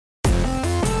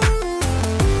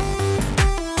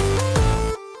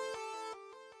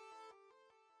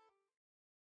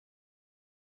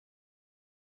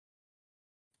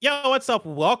Yo, what's up?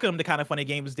 Welcome to Kind of Funny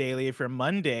Games Daily for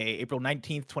Monday, April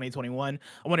 19th, 2021.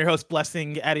 I'm one of your hosts,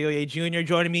 Blessing Adeoye Jr.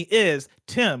 Joining me is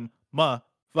Tim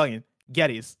fucking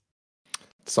Geddes.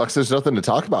 Sucks there's nothing to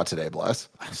talk about today, Bless.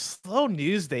 Slow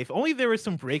news day. If only there was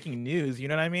some breaking news, you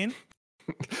know what I mean?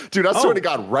 Dude, I swear to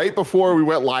God, right before we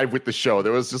went live with the show,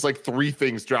 there was just like three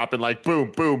things dropping like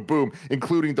boom, boom, boom,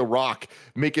 including The Rock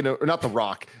making a, or not The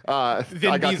Rock. I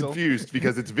got confused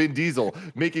because it's Vin Diesel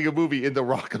making a movie in the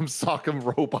Rock'em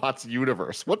Sock'em Robots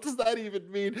universe. What does that even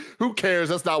mean? Who cares?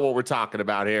 That's not what we're talking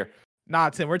about here. Nah,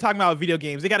 Tim, we're talking about video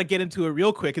games. We got to get into it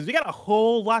real quick because we got a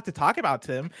whole lot to talk about,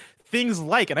 Tim. Things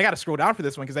like, and I got to scroll down for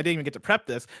this one because I didn't even get to prep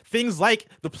this. Things like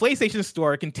the PlayStation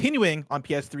Store continuing on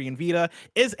PS3 and Vita.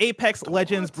 Is Apex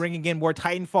Legends bringing in more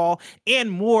Titanfall and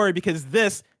more, because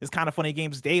this is Kind of Funny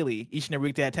Games Daily. Each and every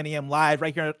weekday at 10 a.m. live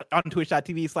right here on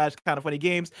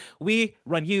twitch.tv/kindoffunnygames. We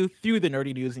run you through the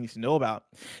nerdy news you need to know about.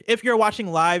 If you're watching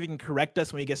live, you can correct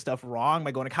us when we get stuff wrong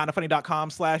by going to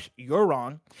kindoffunny.com/you're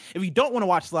wrong. If you don't want to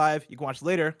watch live, you can watch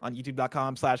later on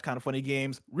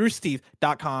youtube.com/kindoffunnygames,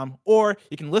 roosterteeth.com, or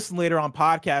you can listen later on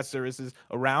podcast services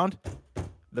around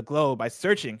the globe by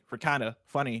searching for Kinda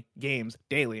Funny Games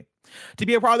Daily. To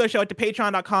be a part of the show, at the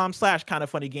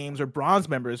patreon.com/kindoffunnygames, where bronze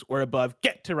members or above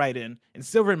get to write in, and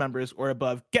silver members or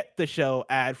above get the show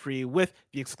ad-free with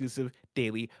the exclusive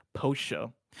daily post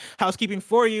show. Housekeeping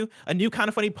for you, a new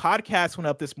Kinda Funny podcast went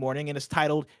up this morning and it's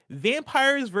titled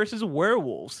Vampires versus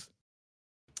Werewolves.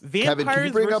 Kevin, can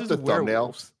you bring up the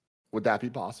thumbnail? Would that be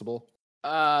possible?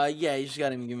 Yeah, you just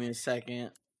gotta give me a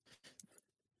second.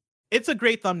 It's a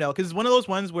great thumbnail because it's one of those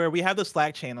ones where we have the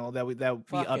Slack channel that we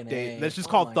update. That's just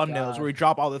called thumbnails, where we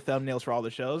drop all the thumbnails for all the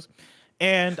shows.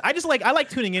 And I like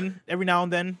tuning in every now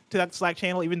and then to that Slack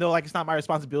channel, even though like it's not my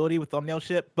responsibility with thumbnail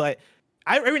shit. But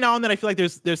every now and then I feel like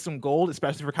there's some gold,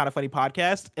 especially for Kind of Funny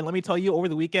podcast. And let me tell you, over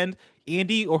the weekend,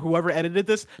 Andy or whoever edited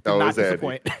this did not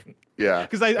disappoint. Yeah,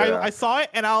 because I saw it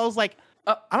and I was like,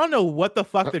 I don't know what the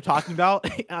fuck they're talking about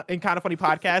in Kind of Funny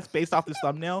podcast based off this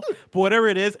thumbnail, but whatever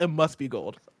it is, it must be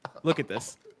gold. Look at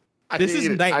this. This is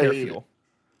nightmare fuel.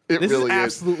 This is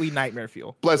absolutely nightmare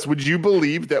fuel. Bless, would you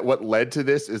believe that what led to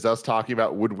this is us talking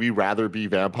about would we rather be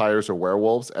vampires or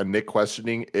werewolves, and Nick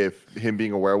questioning if him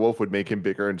being a werewolf would make him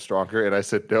bigger and stronger, and I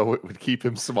said no, it would keep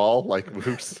him small like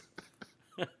Moose.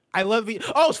 I love the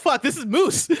fuck, this is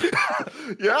Moose.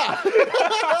 Yeah.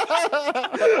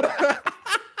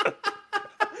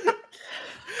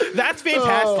 That's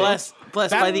fantastic. Bless.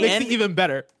 That by the makes end, it even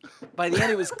better. By the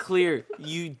end, it was clear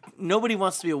nobody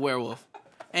wants to be a werewolf,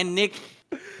 and Nick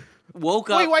woke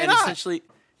up and not? essentially.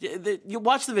 You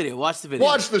watch the video. Watch the video.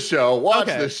 Watch the show. Watch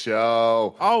the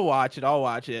show. I'll watch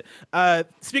it.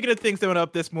 Speaking of things that went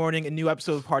up this morning, a new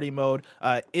episode of Party Mode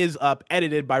is up,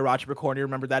 edited by Roger McCorney.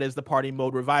 Remember, that is the Party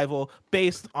Mode revival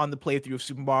based on the playthrough of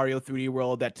Super Mario 3D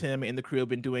World that Tim and the crew have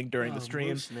been doing during the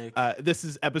stream. This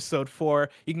is episode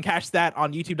 4. You can catch that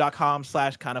on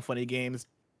youtube.com/kindoffunnygames.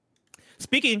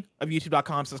 Speaking of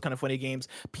youtube.com/kindoffunnygames,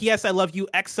 PS I Love You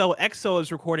XOXO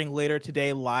is recording later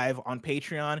today live on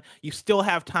Patreon. You still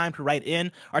have time to write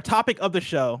in. Our topic of the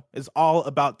show is all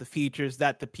about the features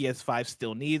that the PS5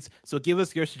 still needs. So give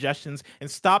us your suggestions and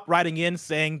stop writing in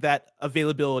saying that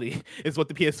availability is what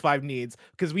the PS5 needs,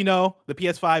 because we know the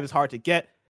PS5 is hard to get,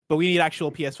 but we need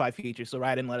actual PS5 features. So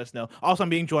write in, let us know. Also, I'm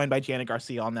being joined by Janet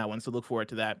Garcia on that one, so look forward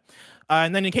to that.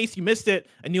 And then in case you missed it,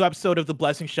 a new episode of The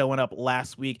Blessing Show went up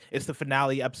last week. It's the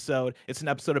finale episode. It's an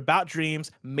episode about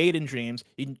dreams, made in dreams.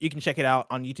 You can check it out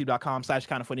on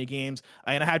youtube.com/kindoffunnygames.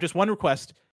 And I have just one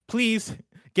request. Please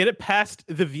get it past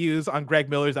the views on Greg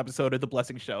Miller's episode of The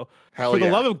Blessing Show. Hell For yeah.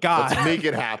 the love of God. Let's make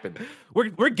it happen.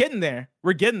 We're getting there.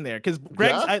 We're getting there. Because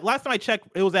Greg's, last time I checked,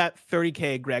 it was at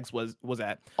 30K Greg's was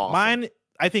at. Awesome. Mine,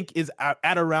 I think, is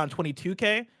at around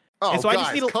 22K. Oh, and so I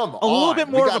just need a little bit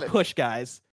more of a push,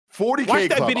 guys. 40K Watch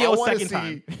that club. video a second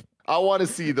time. I want to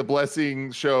see the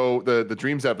Blessing Show, the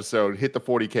Dreams episode, hit the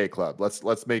 40K club.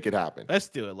 Let's make it happen. Let's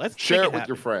do it. Let's share it with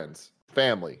your friends,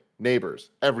 family,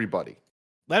 neighbors, everybody.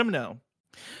 Let them know.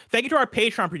 Thank you to our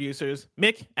Patreon producers,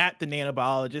 Mick at the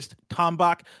Nanobiologist, Tom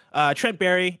Bach, Trent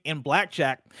Berry, and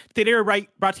Blackjack. Today we're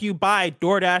brought to you by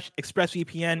DoorDash,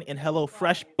 ExpressVPN, and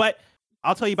HelloFresh. But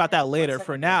I'll tell you about that later.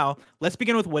 For now, let's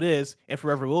begin with what is, and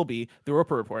forever will be, the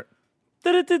Roper Report.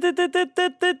 It's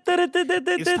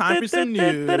time for some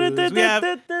news. We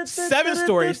have 7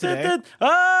 stories today.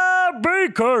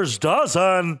 Baker's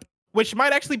dozen. Which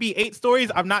might actually be 8 stories.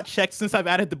 I've not checked since I've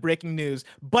added the breaking news.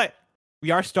 But We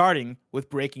are starting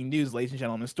with breaking news, ladies and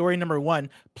gentlemen. Story number one,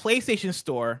 PlayStation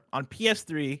Store on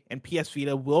PS3 and PS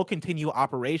Vita will continue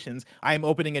operations. I am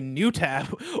opening a new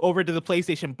tab over to the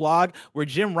PlayStation blog where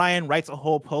Jim Ryan writes a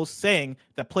whole post saying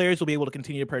that players will be able to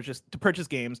continue to purchase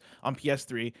games on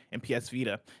PS3 and PS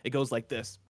Vita. It goes like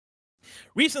this.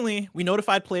 Recently, we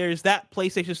notified players that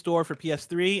PlayStation Store for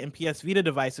PS3 and PS Vita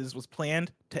devices was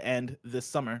planned to end this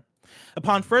summer.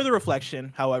 Upon further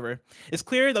reflection, however, it's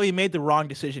clear that we made the wrong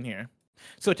decision here.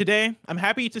 So today, I'm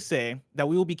happy to say that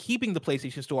we will be keeping the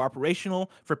PlayStation Store operational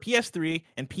for PS3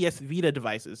 and PS Vita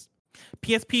devices.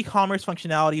 PSP commerce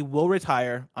functionality will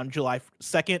retire on July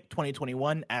 2nd,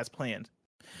 2021 as planned.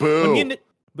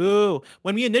 Boo.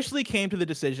 When we initially came to the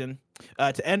decision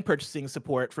to end purchasing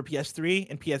support for PS3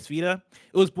 and PS Vita,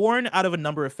 it was born out of a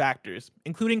number of factors,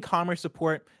 including commerce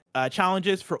support,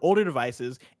 challenges for older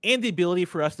devices, and the ability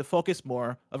for us to focus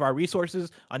more of our resources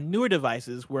on newer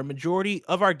devices where a majority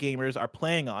of our gamers are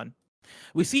playing on.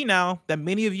 We see now that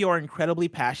many of you are incredibly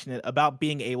passionate about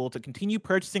being able to continue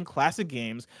purchasing classic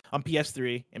games on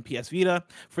PS3 and PS Vita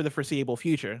for the foreseeable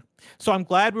future. So I'm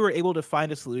glad we were able to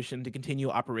find a solution to continue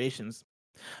operations.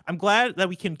 I'm glad that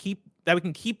we can keep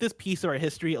this piece of our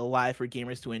history alive for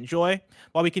gamers to enjoy,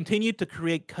 while we continue to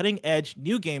create cutting-edge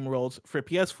new game worlds for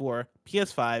PS4,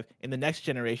 PS5, and the next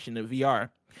generation of VR.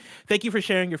 Thank you for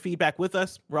sharing your feedback with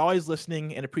us. We're always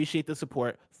listening and appreciate the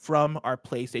support from our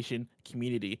PlayStation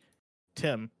community.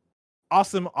 Tim,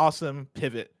 awesome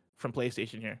pivot from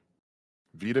PlayStation here.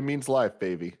 Vita means life,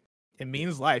 baby. It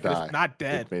means life. It's not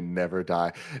dead. It may never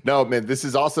die. No, man, this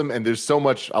is awesome. And there's so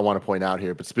much I want to point out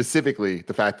here, but specifically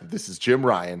the fact that this is Jim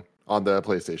Ryan on the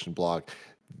PlayStation blog.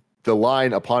 The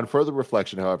line, upon further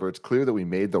reflection, however, it's clear that we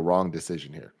made the wrong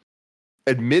decision here.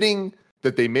 Admitting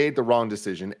that they made the wrong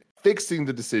decision, fixing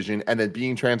the decision, and then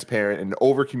being transparent and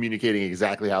over communicating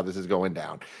exactly how this is going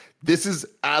down. This is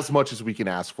as much as we can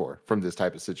ask for from this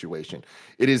type of situation.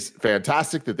 It is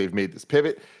fantastic that they've made this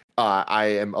pivot. I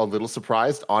am a little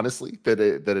surprised, honestly, that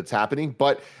it's happening,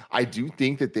 but I do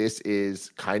think that this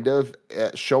is kind of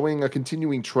showing a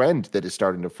continuing trend that is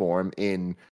starting to form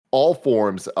in all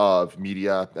forms of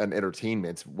media and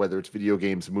entertainment, whether it's video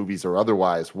games, movies, or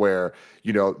otherwise, where,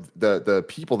 you know, the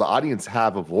people, the audience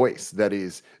have a voice that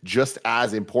is just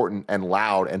as important and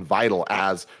loud and vital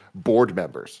as board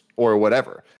members or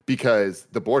whatever, because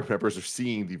the board members are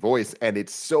seeing the voice, and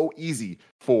it's so easy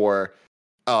for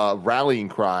rallying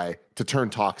cry to turn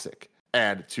toxic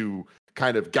and to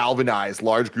kind of galvanize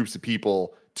large groups of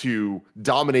people to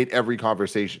dominate every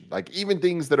conversation. Like even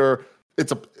things that are,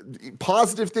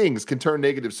 positive things can turn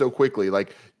negative so quickly.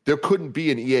 Like there couldn't be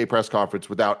an EA press conference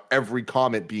without every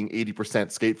comment being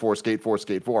 80% Skate 4, Skate 4,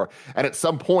 Skate 4. And at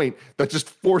some point that just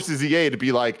forces EA to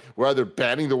be like, we're either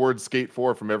banning the word Skate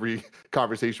 4 from every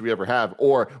conversation we ever have,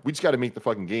 or we just got to make the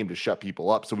fucking game to shut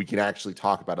people up so we can actually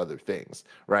talk about other things.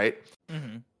 Right.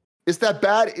 Mm-hmm. Is that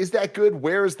bad? Is that good?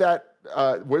 Where is that?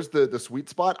 Where's the sweet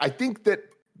spot? I think that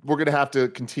we're going to have to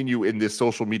continue in this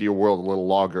social media world a little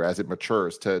longer as it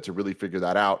matures to really figure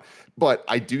that out. But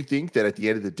I do think that at the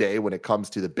end of the day, when it comes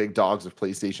to the big dogs of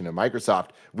PlayStation and Microsoft,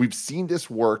 we've seen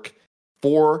this work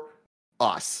for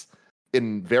us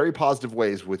in very positive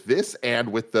ways with this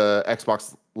and with the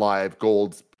Xbox Live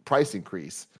Gold's price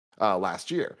increase last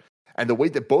year. And the way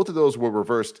that both of those were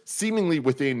reversed seemingly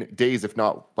within days, if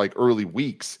not like early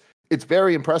weeks, it's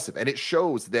very impressive. And it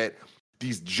shows that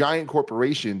these giant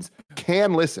corporations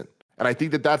can listen. And I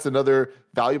think that that's another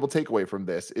valuable takeaway from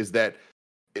this, is that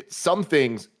some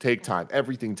things take time.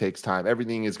 Everything takes time.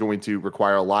 Everything is going to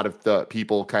require a lot of the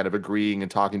people kind of agreeing and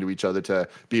talking to each other to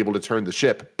be able to turn the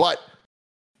ship. But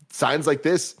signs like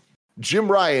this, Jim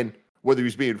Ryan, whether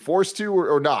he's being forced to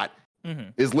or not,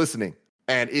 is listening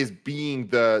and is being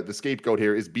the scapegoat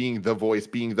here, is being the voice,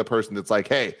 being the person that's like,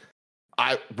 hey,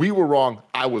 we were wrong.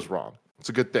 I was wrong. It's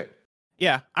a good thing.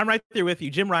 Yeah, I'm right there with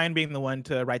you. Jim Ryan being the one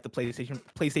to write the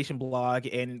PlayStation blog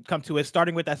and come to it,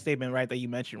 starting with that statement, right, that you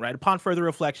mentioned, right? Upon further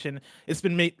reflection, it's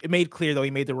been made clear that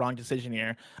he made the wrong decision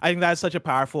here. I think that's such a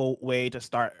powerful way to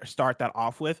start that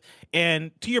off with. And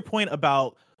to your point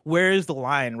about where is the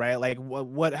line, right? Like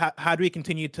how do we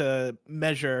continue to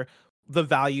measure the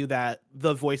value that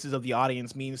the voices of the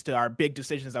audience means to our big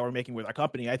decisions that we're making with our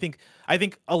company? I think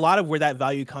a lot of where that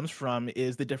value comes from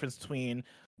is the difference between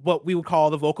what we would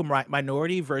call the vocal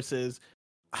minority versus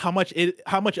how much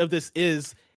of this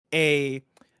is a,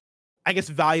 I guess,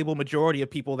 valuable majority of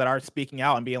people that are speaking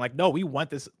out and being like, no, we want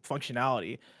this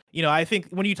functionality. You know, I think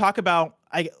when you talk about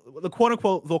the quote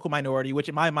unquote vocal minority, which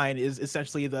in my mind is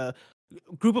essentially the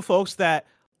group of folks that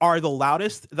are the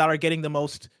loudest, that are getting the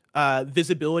most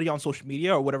visibility on social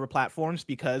media or whatever platforms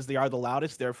because they are the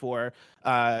loudest. Therefore,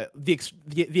 the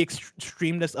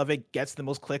extremeness of it gets the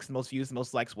most clicks, the most views, the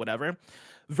most likes, whatever.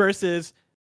 Versus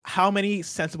how many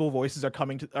sensible voices are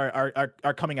coming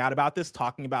out about this,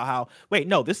 talking about how, wait,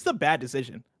 no, this is a bad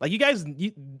decision. Like, you guys,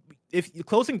 if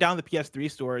closing down the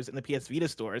PS3 stores and the PS Vita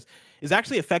stores is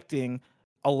actually affecting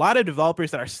a lot of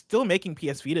developers that are still making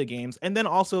PS Vita games, and then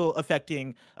also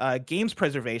affecting games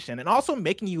preservation, and also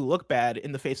making you look bad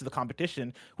in the face of the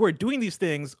competition who are doing these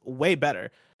things way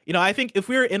better. You know, I think if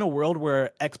we were in a world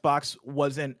where Xbox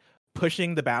wasn't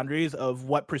pushing the boundaries of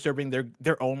what preserving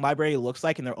their own library looks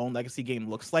like and their own legacy game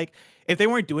looks like, if they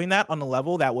weren't doing that on a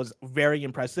level that was very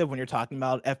impressive when you're talking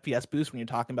about FPS boost, when you're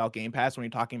talking about Game Pass, when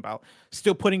you're talking about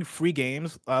still putting free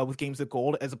games with Games of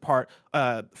Gold as a part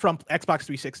from Xbox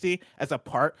 360 as a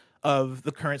part of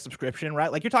the current subscription,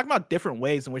 right? Like, you're talking about different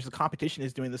ways in which the competition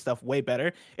is doing this stuff way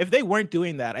better. If they weren't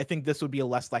doing that, I think this would be a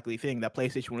less likely thing that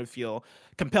PlayStation would feel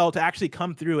compelled to actually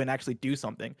come through and actually do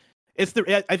something. I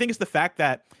think it's the fact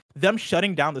that them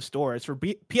shutting down the stores for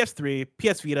PS3,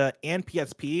 PS Vita, and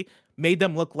PSP made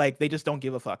them look like they just don't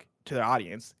give a fuck to their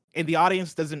audience. And the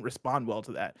audience doesn't respond well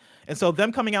to that. And so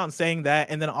them coming out and saying that,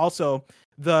 and then also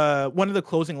one of the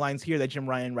closing lines here that Jim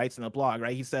Ryan writes in the blog,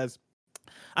 right? He says,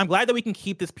 "I'm glad that we can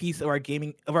keep this piece of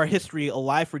our history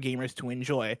alive for gamers to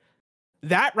enjoy."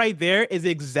 That right there is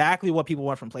exactly what people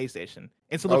want from PlayStation.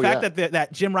 And so the fact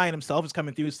that Jim Ryan himself is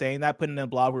coming through saying that, putting in a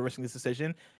blog reversing this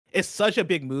decision, is such a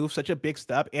big move, such a big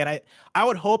step. And I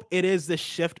would hope it is the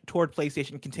shift toward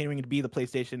PlayStation continuing to be the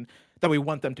PlayStation that we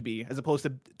want them to be, as opposed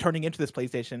to turning into this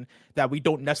PlayStation that we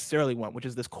don't necessarily want, which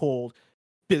is this cold,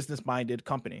 business-minded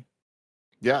company.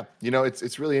 Yeah, you know,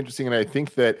 it's really interesting. And I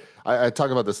think that I talk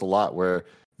about this a lot, where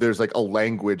there's like a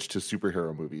language to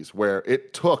superhero movies where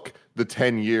it took the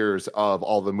 10 years of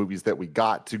all the movies that we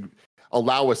got to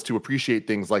allow us to appreciate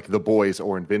things like The Boys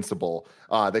or Invincible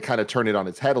that kind of turn it on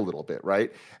its head a little bit,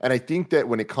 right? And I think that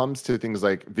when it comes to things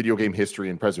like video game history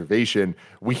and preservation,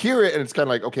 we hear it and it's kind of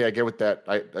like, okay, I get what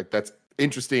that's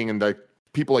interesting, and like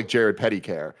people like Jared Petty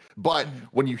care. But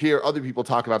when you hear other people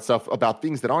talk about stuff about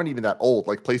things that aren't even that old,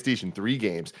 like PlayStation 3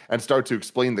 games, and start to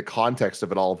explain the context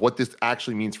of it all, of what this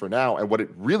actually means for now and what it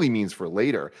really means for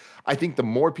later, I think the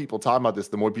more people talk about this,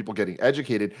 the more people getting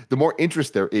educated, the more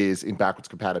interest there is in backwards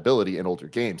compatibility in older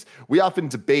games. We often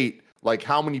debate like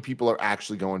how many people are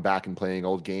actually going back and playing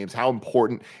old games. How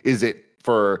important is it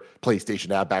for PlayStation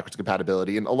to have backwards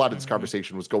compatibility? And a lot of this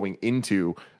conversation was going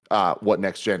into what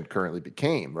next gen currently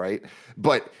became, right?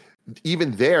 But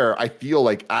even there, I feel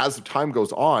like as time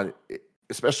goes on,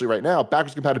 especially right now,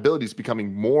 backwards compatibility is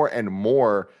becoming more and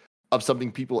more of something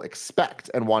people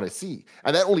expect and want to see.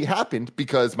 And that only happened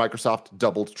because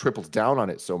Microsoft tripled down on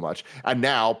it so much. And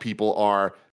now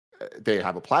people they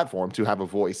have a platform to have a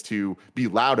voice to be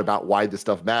loud about why this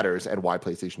stuff matters and why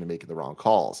PlayStation is making the wrong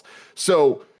calls.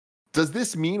 So does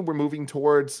this mean we're moving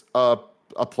towards a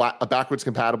backwards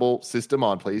compatible system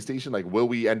on PlayStation? Like, will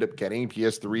we end up getting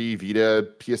PS3, Vita,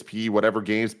 PSP, whatever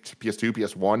games, PS2,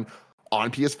 PS1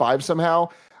 on PS5 somehow?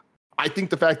 I think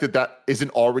the fact that isn't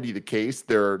already the case,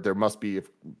 there must be,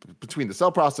 between the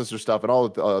cell processor stuff and all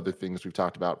of the other things we've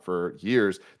talked about for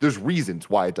years, there's reasons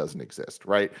why it doesn't exist,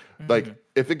 right? Like,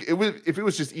 if it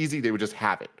was just easy, they would just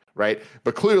have it, right?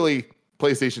 But clearly,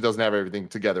 PlayStation doesn't have everything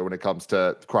together when it comes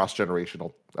to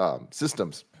cross-generational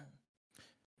systems.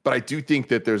 But I do think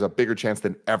that there's a bigger chance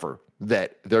than ever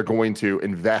that they're going to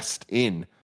invest in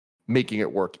making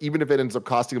it work, even if it ends up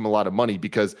costing them a lot of money,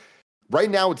 because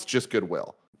right now it's just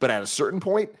goodwill. But at a certain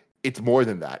point, it's more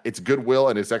than that. It's goodwill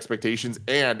and it's expectations,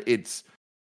 and it's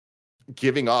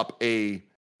giving up a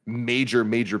major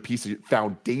piece of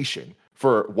foundation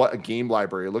for what a game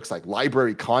library looks like.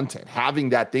 Library content, having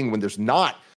that thing when there's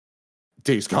not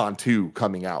Days Gone 2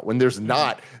 coming out, when there's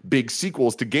not big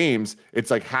sequels to games,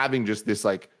 it's like having just this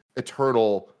like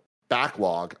eternal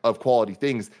backlog of quality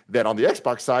things that on the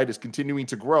Xbox side is continuing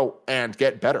to grow and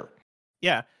get better.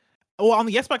 Yeah. Well, on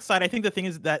the Xbox side, I think the thing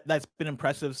is that's been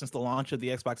impressive since the launch of the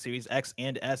Xbox Series X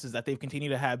and S is that they've continued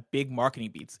to have big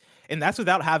marketing beats. And that's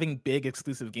without having big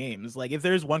exclusive games. Like, if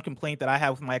there's one complaint that I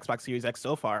have with my Xbox Series X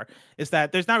so far, is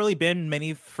that there's not really been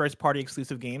many first-party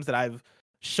exclusive games that I've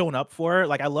shown up for.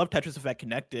 Like, I love Tetris Effect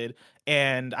Connected,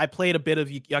 and I played a bit of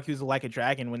Yakuza Like a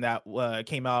Dragon when that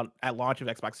came out at launch of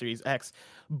Xbox Series X.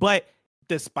 But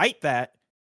despite that,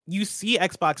 you see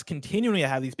Xbox continuing to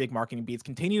have these big marketing beats,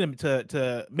 continuing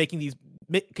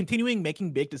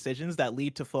making big decisions that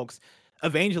lead to folks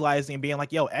evangelizing and being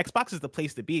like, yo, Xbox is the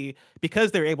place to be,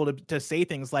 because they're able to say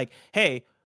things like, hey,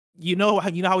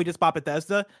 how we just bought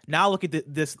Bethesda. Now look at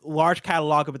this large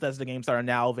catalog of Bethesda games that are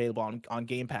now available on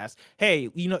Game Pass. Hey,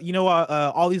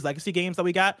 all these legacy games that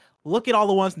we got. Look at all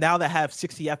the ones now that have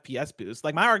 60 FPS boost.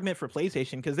 Like my argument for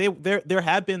PlayStation, because there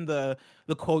have been the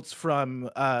quotes from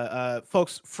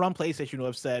folks from PlayStation who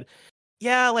have said,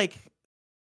 yeah, like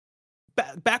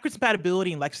backwards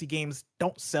compatibility in legacy games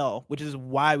don't sell, which is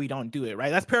why we don't do it, right?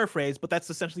 That's paraphrased, but that's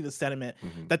essentially the sentiment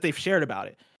that they've shared about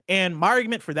it. And my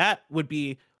argument for that would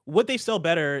be, would they sell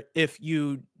better if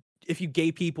you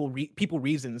gave people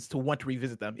reasons to want to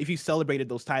revisit them, if you celebrated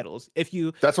those titles,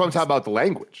 that's what I'm talking about, the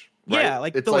language, right? Yeah,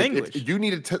 like the language. You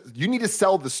need to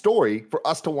sell the story for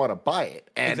us to want to buy it,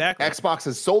 and exactly. Xbox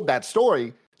has sold that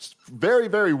story very,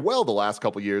 very well the last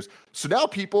couple of years. So now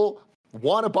people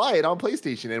want to buy it on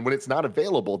PlayStation, and when it's not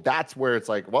available, that's where it's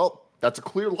like, well, that's a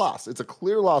clear loss. It's a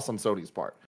clear loss on Sony's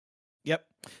part. Yep.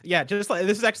 Yeah, just like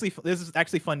this is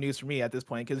actually fun news for me at this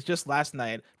point, because just last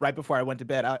night, right before I went to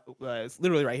bed, it's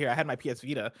literally right here. I had my PS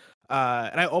Vita,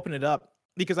 and I opened it up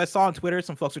because I saw on Twitter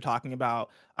some folks were talking about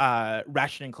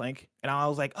Ratchet and Clank, and I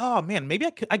was like, oh man, maybe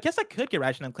I guess I could get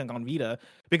Ratchet and Clank on Vita,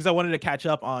 because I wanted to catch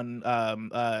up on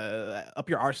Up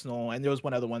Your Arsenal, and there was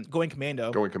one other one, Going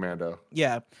Commando.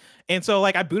 Yeah, and so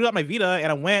like I booted up my Vita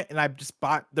and I went and I just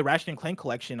bought the Ratchet and Clank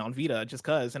collection on Vita just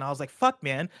cause, and I was like, fuck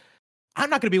man, I'm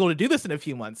not going to be able to do this in a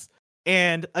few months.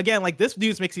 And again, like this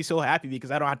news makes me so happy because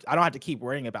I don't have to keep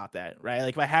worrying about that, right?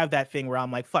 Like if I have that thing where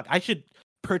I'm like, fuck, I should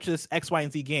purchase X, Y,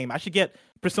 and Z game. I should get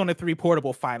Persona 3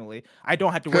 Portable finally. I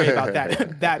don't have to worry about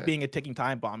that being a ticking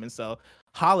time bomb. And so,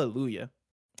 hallelujah.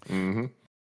 Mm-hmm.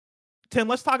 Tim,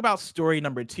 let's talk about story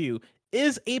number 2.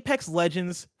 Is Apex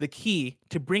Legends the key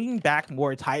to bringing back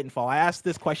more Titanfall? I asked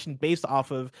this question based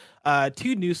off of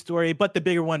 2 news story, but the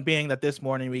bigger one being that this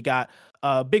morning we got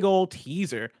a big old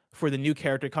teaser for the new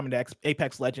character coming to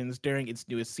Apex Legends during its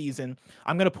newest season.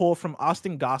 I'm going to pull from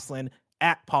Austin Goslin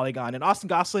at Polygon. And Austin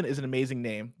Goslin is an amazing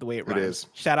name, the way it rhymes. It is.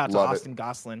 Shout out to Austin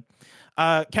Goslin.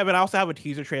 Kevin, I also have a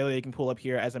teaser trailer that you can pull up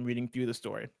here as I'm reading through the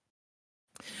story.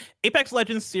 Apex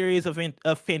Legends series of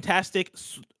fantastic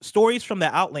stories from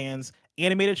the Outlands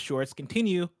animated shorts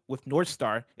continue with North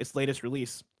Star, its latest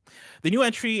release. The new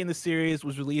entry in the series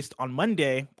was released on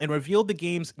Monday and revealed the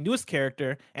game's newest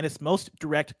character and its most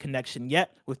direct connection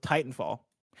yet with Titanfall.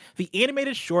 The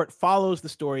animated short follows the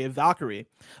story of Valkyrie,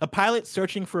 a pilot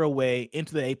searching for a way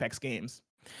into the Apex games.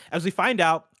 As we find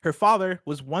out, her father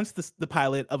was once the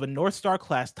pilot of a North Star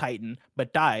class Titan,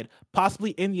 but died,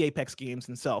 possibly in the Apex games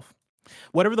himself.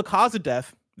 Whatever the cause of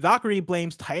death, Valkyrie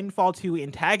blames Titanfall 2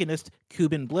 antagonist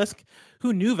Kuben Blisk,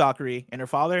 who knew Valkyrie and her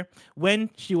father when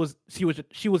she was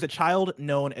a child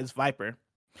known as Viper.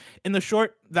 In the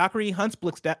short, Valkyrie hunts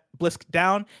Blisk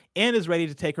down and is ready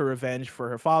to take her revenge for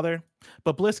her father,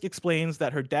 but Blisk explains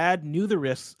that her dad knew the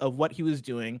risks of what he was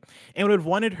doing and would have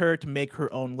wanted her to make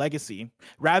her own legacy,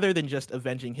 rather than just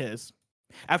avenging his.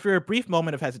 After a brief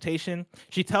moment of hesitation,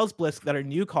 she tells Blisk that her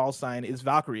new call sign is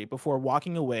Valkyrie before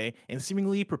walking away and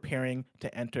seemingly preparing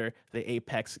to enter the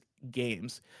Apex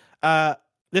games.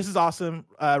 This is awesome.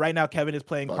 Right now, Kevin is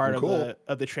playing part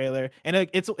of the trailer, and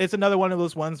it's another one of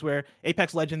those ones where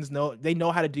Apex Legends know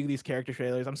how to do these character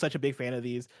trailers. I'm such a big fan of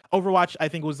these. Overwatch, I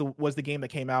think, was the game that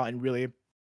came out and really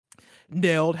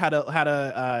nailed how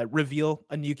to reveal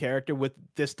a new character with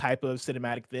this type of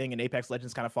cinematic thing, and Apex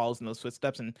Legends kind of follows in those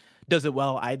footsteps and does it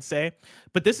well, I'd say.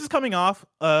 But this is coming off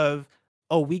of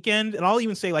a weekend, and I'll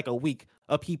even say like a week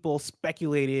of people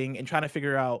speculating and trying to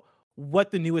figure out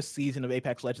what the newest season of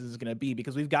Apex Legends is going to be,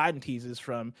 because we've gotten teases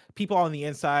from people on the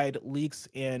inside, leaks,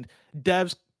 and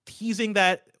devs teasing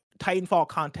that Titanfall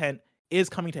content is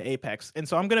coming to Apex. And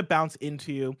so I'm going to bounce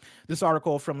into this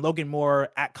article from Logan Moore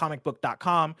at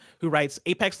comicbook.com, who writes,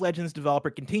 Apex Legends developer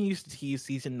continues to tease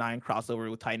Season 9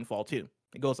 crossover with Titanfall 2.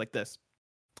 It goes like this.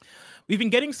 We've been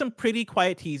getting some pretty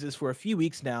quiet teases for a few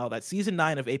weeks now that Season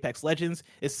 9 of Apex Legends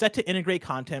is set to integrate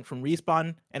content from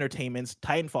Respawn Entertainment's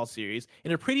Titanfall series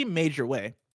in a pretty major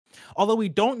way. Although we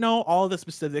don't know all of the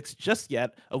specifics just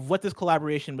yet of what this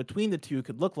collaboration between the two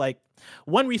could look like,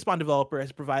 one Respawn developer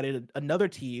has provided another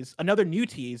new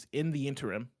tease in the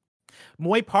interim.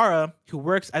 Moy Para, who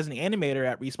works as an animator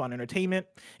at Respawn Entertainment,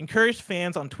 encouraged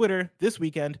fans on Twitter this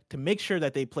weekend to make sure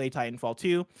that they play Titanfall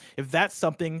 2 if that's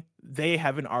something they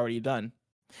haven't already done.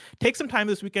 Take some time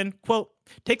this weekend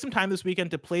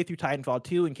to play through Titanfall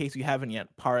 2 in case you haven't yet,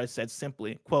 Para said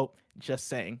simply, quote, just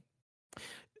saying.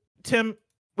 Tim,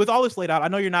 with all this laid out, I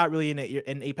know you're not really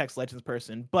an Apex Legends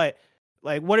person, but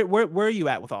like, where are you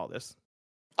at with all this?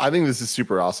 I think this is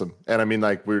super awesome. And I mean,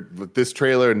 like, this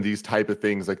trailer and these type of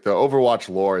things, like the Overwatch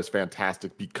lore is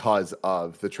fantastic because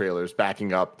of the trailers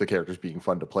backing up the characters being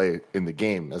fun to play in the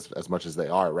game as much as they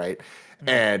are, right? Mm-hmm.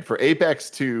 And for Apex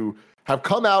to have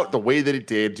come out the way that it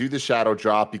did, do the shadow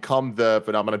drop, become the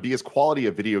phenomenon, be as quality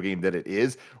a video game that it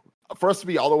is, for us to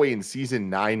be all the way in season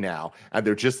 9 now, and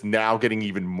they're just now getting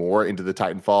even more into the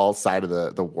Titanfall side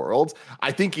of the world,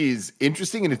 I think is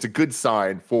interesting, and it's a good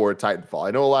sign for Titanfall.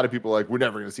 I know a lot of people are like, we're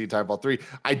never going to see Titanfall 3.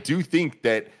 I do think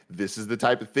that this is the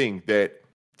type of thing that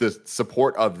the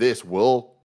support of this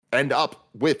will end up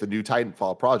with a new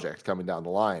Titanfall project coming down the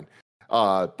line.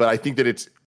 But I think that it's,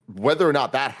 whether or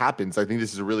not that happens, I think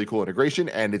this is a really cool integration,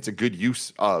 and it's a good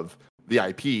use of the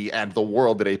IP and the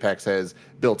world that Apex has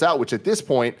built out, which at this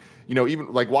point, you know,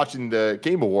 even like watching the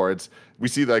Game Awards, we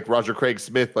see like Roger Craig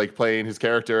Smith like playing his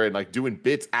character and like doing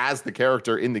bits as the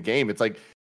character in the game. It's like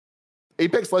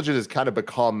Apex Legends has kind of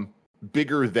become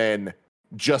bigger than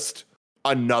just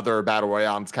another battle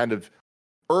royale. It's kind of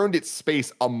earned its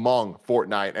space among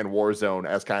Fortnite and Warzone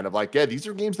as kind of like, yeah, these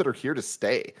are games that are here to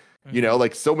stay. Mm-hmm. You know,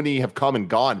 like so many have come and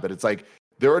gone, but it's like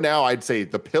there are now, I'd say,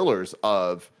 the pillars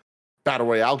of battle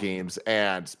royale games,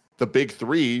 and the big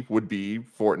three would be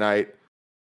Fortnite,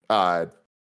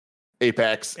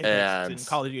 Apex and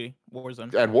Call of Duty,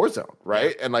 Warzone,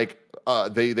 right? Yeah. And like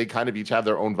they kind of each have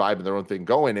their own vibe and their own thing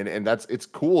going, and it's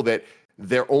cool that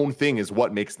their own thing is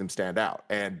what makes them stand out.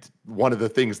 And one of the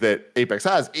things that Apex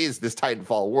has is this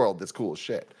Titanfall world that's cool as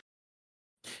shit.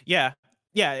 Yeah,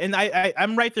 and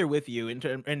I'm right there with you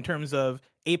in terms of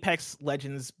Apex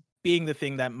Legends being the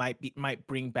thing that might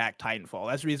bring back Titanfall.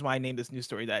 That's the reason why I named this news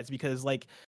story that. It's because like,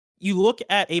 you look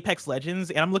at Apex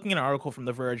Legends, and I'm looking at an article from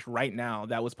The Verge right now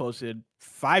that was posted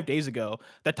 5 days ago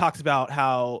that talks about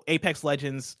how Apex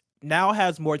Legends now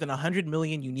has more than 100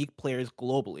 million unique players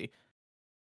globally.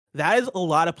 That is a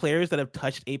lot of players that have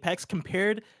touched Apex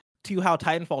compared to how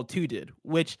Titanfall 2 did,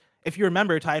 which, if you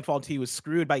remember, Titanfall 2 was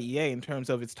screwed by EA in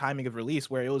terms of its timing of release,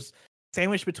 where it was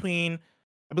sandwiched between,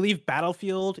 I believe,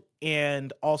 Battlefield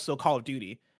and also Call of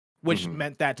Duty, which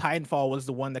meant that Titanfall was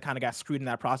the one that kind of got screwed in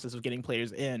that process of getting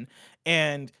players in.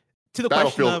 And to the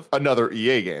question of another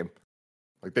EA game,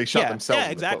 like they shot themselves. Yeah,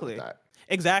 exactly.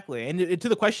 Exactly. And to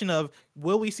the question of,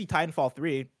 will we see Titanfall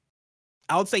 3?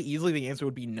 I would say easily the answer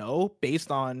would be no,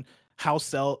 based on how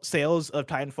sales of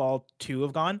Titanfall 2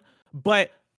 have gone.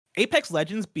 But Apex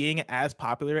Legends being as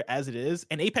popular as it is,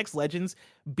 and Apex Legends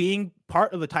being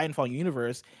part of the Titanfall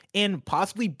universe, and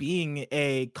possibly being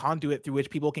a conduit through which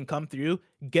people can come through,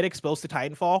 get exposed to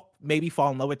Titanfall, maybe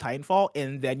fall in love with Titanfall,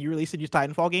 and then you release a new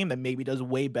Titanfall game that maybe does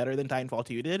way better than Titanfall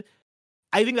 2 did.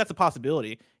 I think that's a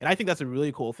possibility, and I think that's a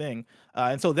really cool thing.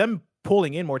 And so them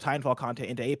pulling in more Titanfall content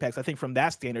into Apex, I think from that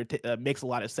standard makes a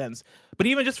lot of sense. But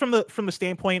even just from the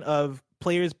standpoint of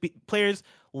players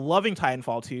loving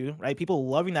Titanfall 2, right? People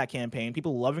loving that campaign,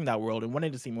 people loving that world and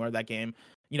wanting to see more of that game.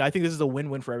 You know, I think this is a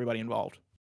win-win for everybody involved.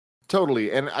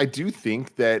 Totally. And I do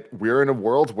think that we're in a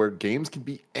world where games can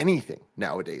be anything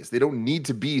nowadays. They don't need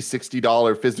to be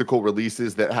 $60 physical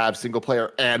releases that have single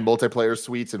player and multiplayer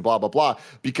suites and blah, blah, blah,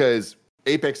 because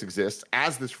Apex exists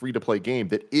as this free-to-play game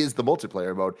that is the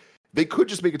multiplayer mode. They could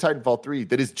just make a Titanfall 3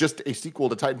 that is just a sequel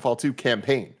to Titanfall 2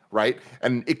 campaign, right?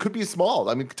 And it could be small.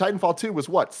 I mean, Titanfall 2 was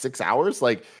what, 6 hours?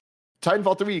 Like,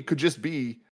 Titanfall 3 could just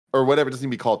be, or whatever, it doesn't even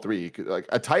be called 3. Like,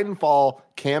 a Titanfall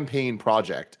campaign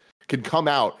project could come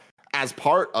out as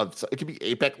part of, it could be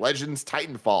Apex Legends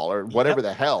Titanfall or whatever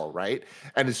the hell, right?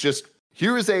 And it's just,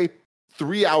 here is a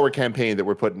 3-hour campaign that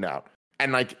we're putting out.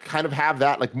 And like kind of have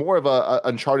that like more of a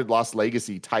Uncharted Lost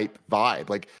Legacy type vibe.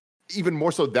 Like even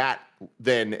more so that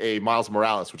than a Miles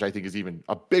Morales, which I think is even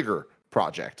a bigger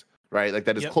project, right? Like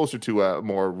that is closer to a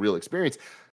more real experience.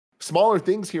 Smaller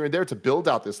things here and there to build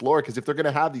out this lore, because if they're going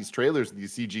to have these trailers and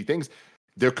these CG things,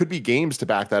 there could be games to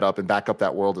back that up and back up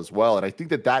that world as well. And I think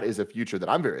that that is a future that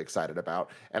I'm very excited about.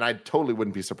 And I totally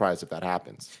wouldn't be surprised if that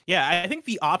happens. Yeah, I think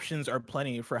the options are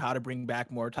plenty for how to bring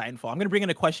back more Titanfall. I'm going to bring in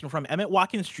a question from Emmett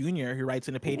Watkins Jr., who writes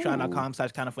into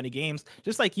patreon.com/kindoffunnygames,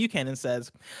 just like you can, and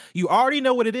says, you already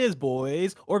know what it is,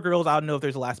 boys or girls. I don't know if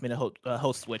there's a last minute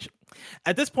host switch.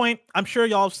 At this point, I'm sure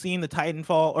y'all have seen the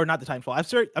Titanfall, or not the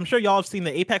Titanfall. I'm sure y'all have seen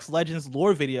the Apex Legends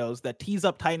lore videos that tease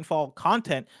up Titanfall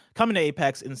content coming to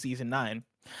Apex in Season 9.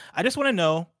 I just want to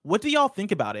know, what do y'all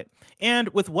think about it? And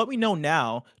with what we know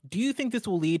now, do you think this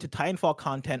will lead to Titanfall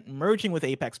content merging with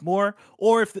Apex more,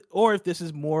 or if this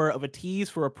is more of a tease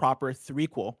for a proper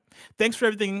threequel? Thanks for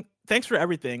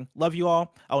everything. Love you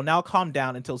all. I will now calm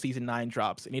down until Season 9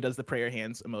 drops. And he does the prayer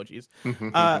hands emojis.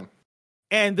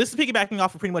 And this is piggybacking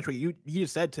off of pretty much what you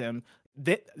said, Tim.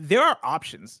 That there are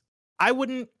options. I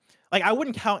wouldn't like I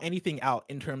wouldn't count anything out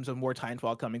in terms of more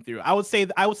Titanfall coming through. I would say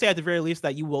at the very least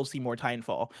that you will see more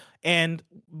Titanfall, and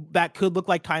that could look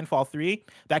like Titanfall 3.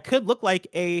 That could look like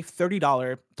a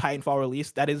 $30 Titanfall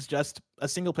release that is just a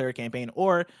single player campaign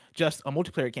or just a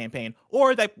multiplayer campaign,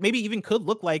 or that maybe even could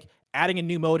look like adding a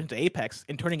new mode into Apex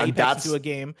and turning Apex into a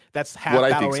game that's half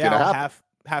battle royale,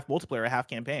 half multiplayer, half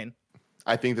campaign.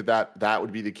 I think that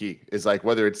would be the key, is like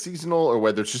whether it's seasonal or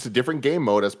whether it's just a different game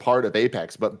mode as part of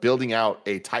Apex, but building out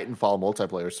a Titanfall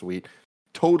multiplayer suite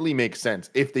totally makes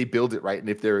sense if they build it right and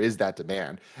if there is that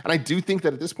demand. And I do think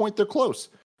that at this point they're close.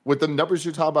 With the numbers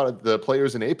you're talking about, the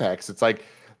players in Apex, it's like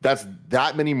that's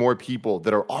that many more people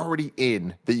that are already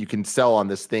in that you can sell on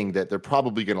this thing that they're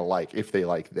probably going to like if they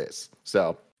like this.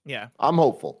 So yeah, I'm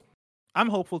hopeful. I'm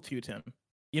hopeful too, Tim.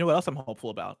 You know what else I'm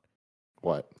hopeful about?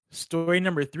 What? Story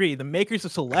number 3. The makers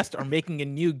of Celeste are making a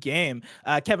new game.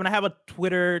 Kevin, I have a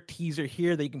Twitter teaser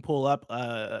here that you can pull up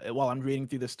while I'm reading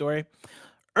through the story.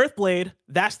 Earthblade,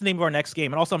 that's the name of our next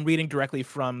game. And also I'm reading directly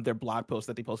from their blog post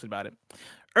that they posted about it.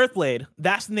 Earthblade,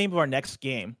 that's the name of our next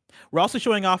game. We're also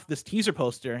showing off this teaser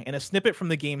poster and a snippet from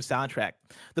the game's soundtrack.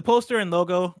 The poster and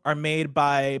logo are made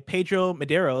by Pedro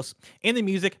Medeiros and the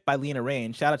music by Lena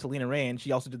Raine. Shout out to Lena Raine.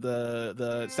 She also did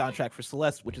the soundtrack for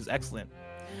Celeste, which is excellent.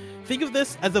 Think of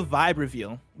this as a vibe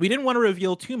reveal. We didn't want to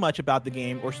reveal too much about the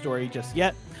game or story just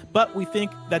yet, but we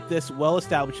think that this well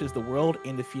establishes the world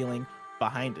and the feeling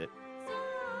behind it.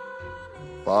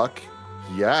 Fuck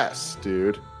yes,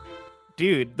 dude.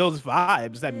 Dude, those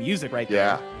vibes, that music right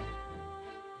there. Yeah.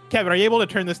 Kevin, are you able to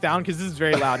turn this down? Because this is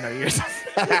very loud in our ears.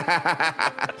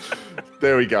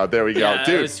 There we go. Yeah,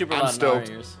 Dude, it was super I'm loud stoked.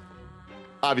 in our ears.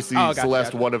 Obviously,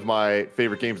 Gotcha. one of my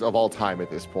favorite games of all time at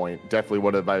this point. Definitely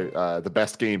one of my the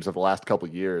best games of the last couple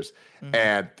of years. Mm-hmm.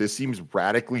 And this seems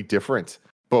radically different,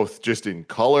 both just in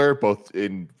color, both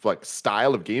in like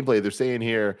style of gameplay. They're saying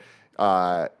here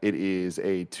it is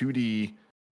a 2D.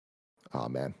 Oh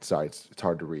man, sorry, it's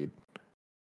hard to read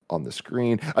on the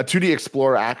screen. A 2D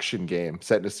explorer action game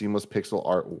set in a seamless pixel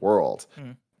art world.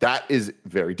 Mm. That is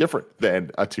very different than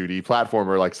a 2D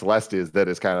platformer like Celeste is, that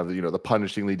is kind of, the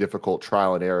punishingly difficult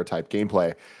trial and error type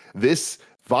gameplay. This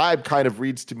vibe kind of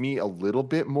reads to me a little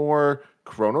bit more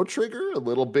Chrono Trigger, a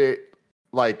little bit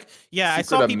like I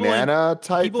saw people Mana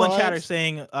type. People vibes. In chat are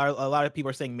saying a lot of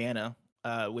people are saying Mana,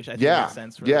 which I think makes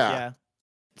sense. For yeah.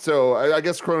 So I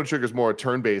guess Chrono Trigger is more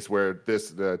turn-based, where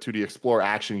the 2D explorer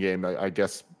action game, I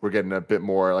guess we're getting a bit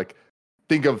more like,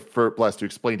 think of, for Bless to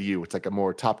explain to you, it's like a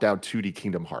more top-down 2D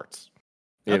Kingdom Hearts,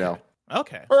 you know?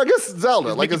 Okay. Or I guess Zelda,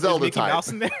 is like Mickey, a Zelda Mickey type. Mouse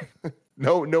in there?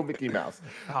 No Mickey Mouse.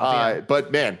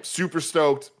 But man, super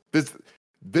stoked.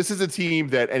 This is a team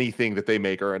that anything that they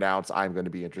make or announce, I'm going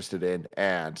to be interested in,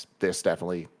 and this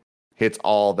definitely hits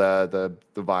all the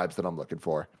vibes that I'm looking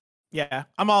for. Yeah,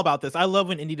 I'm all about this. I love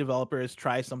when indie developers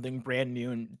try something brand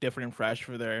new and different and fresh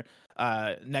for their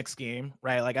next game,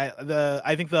 right? Like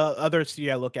I think the other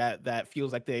studio I look at that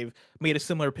feels like they've made a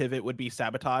similar pivot would be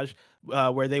Sabotage,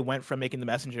 where they went from making The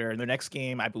Messenger, and their next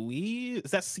game, I believe,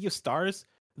 is that Sea of Stars,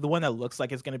 the one that looks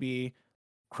like it's going to be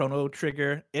Chrono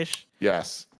Trigger-ish.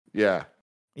 Yes. Yeah.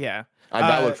 Yeah. And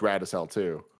that looks rad as hell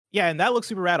too. Yeah, and that looks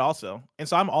super rad also, and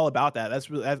so I'm all about that.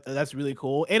 That's really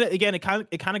cool. And again, it kind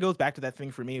of goes back to that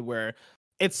thing for me where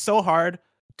it's so hard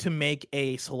to make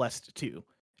a Celeste 2.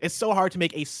 It's so hard to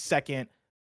make a second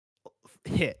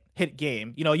hit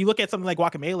game. You look at something like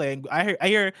Guacamelee, and I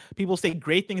hear people say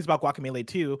great things about Guacamelee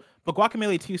 2, but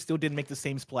Guacamelee 2 still didn't make the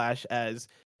same splash as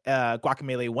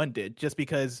Guacamelee 1 did, just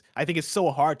because I think it's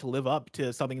so hard to live up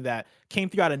to something that came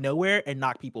through out of nowhere and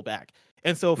knocked people back.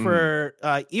 And so for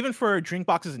even for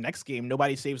Drinkbox's next game,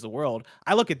 Nobody Saves the World,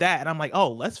 I look at that and I'm like,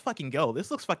 oh, let's fucking go. This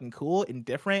looks fucking cool and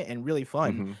different and really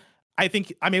fun. Mm-hmm. I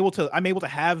think I'm able to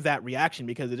have that reaction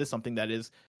because it is something that is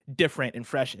different and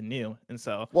fresh and new. And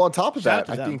so, well, on top of that,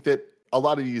 I think that a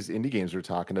lot of these indie games we're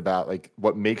talking about, like,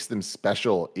 what makes them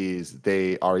special is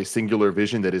they are a singular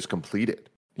vision that is completed.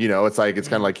 It's like, it's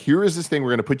kind of like, here is this thing, we're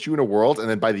going to put you in a world, and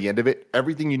then by the end of it,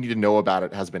 everything you need to know about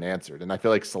it has been answered. And I feel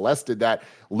like Celeste did that.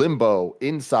 Limbo,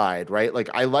 Inside, right? Like,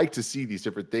 I like to see these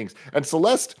different things. And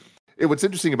Celeste, what's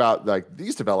interesting about like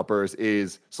these developers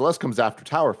is Celeste comes after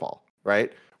Towerfall,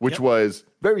 right? Which was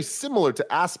very similar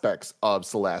to aspects of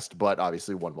Celeste, but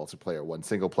obviously one multiplayer, one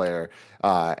single player,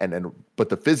 but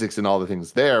the physics and all the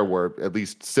things there were at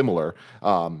least similar.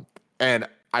 And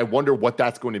I wonder what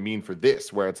that's going to mean for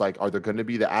this, where it's like, are there going to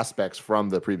be the aspects from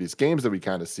the previous games that we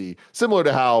kind of see, similar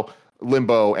to how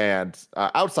Limbo and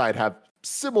Outside have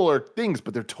similar things,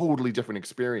 but they're totally different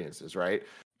experiences, right?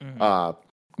 Mm-hmm.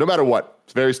 No matter what,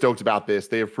 very stoked about this.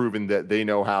 They have proven that they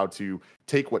know how to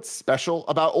take what's special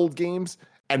about old games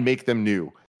and make them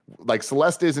new like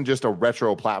Celeste isn't just a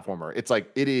retro platformer. It's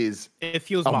like it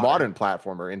feels a modern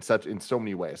platformer in so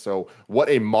many ways. So what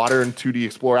a modern 2D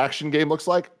explore action game looks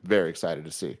like, very excited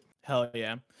to see. Hell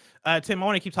yeah. Tim, I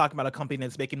want to keep talking about a company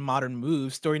that's making modern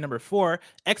moves. Story number 4,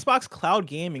 Xbox Cloud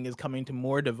Gaming is coming to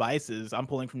more devices. I'm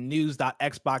pulling from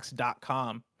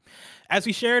news.xbox.com. As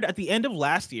we shared at the end of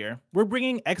last year, we're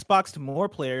bringing Xbox to more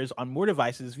players on more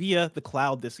devices via the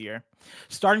cloud this year.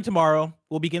 Starting tomorrow,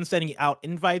 we'll begin sending out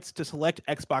invites to select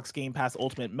Xbox Game Pass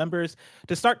Ultimate members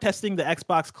to start testing the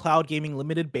Xbox Cloud Gaming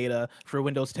Limited Beta for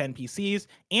Windows 10 PCs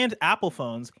and Apple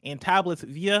phones and tablets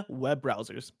via web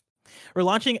browsers. We're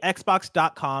launching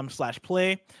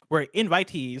xbox.com/play, where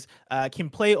invitees can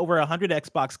play over 100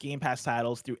 Xbox Game Pass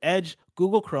titles through Edge,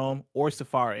 Google Chrome, or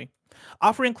Safari.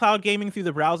 Offering cloud gaming through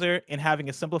the browser and having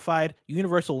a simplified,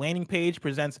 universal landing page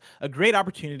presents a great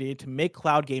opportunity to make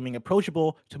cloud gaming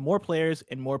approachable to more players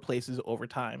in more places over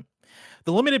time.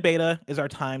 The limited beta is our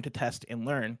time to test and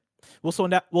learn.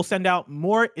 We'll send out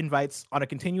more invites on a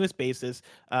continuous basis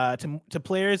to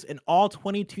players in all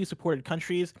 22 supported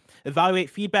countries, evaluate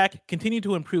feedback, continue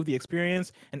to improve the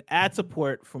experience, and add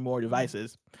support for more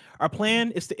devices. Our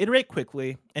plan is to iterate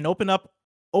quickly and open up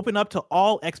to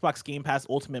all Xbox Game Pass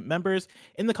Ultimate members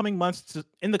in the coming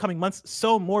months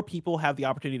so more people have the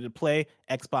opportunity to play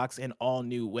Xbox in all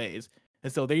new ways.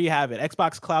 And so there you have it.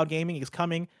 Xbox Cloud Gaming is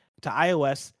coming to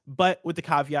iOS, but with the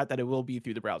caveat that it will be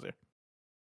through the browser.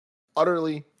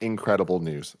 Utterly incredible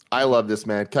news. I love this,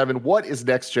 man. Kevin, what is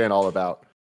next gen all about?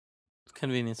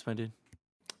 Convenience, my dude.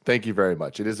 Thank you very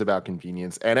much. It is about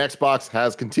convenience. And Xbox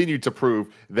has continued to prove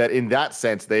that in that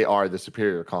sense, they are the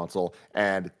superior console.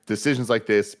 And decisions like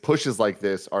this, pushes like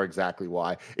this are exactly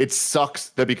why. It sucks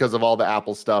that because of all the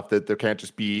Apple stuff that there can't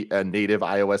just be a native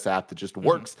iOS app that just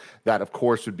works. That, of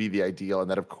course, would be the ideal. And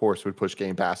that, of course, would push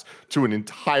Game Pass to an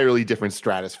entirely different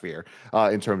stratosphere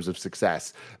in terms of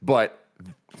success. But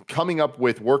coming up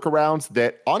with workarounds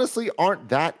that honestly aren't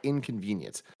that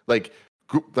inconvenient. Like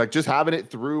just having it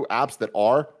through apps that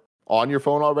are on your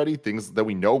phone already, things that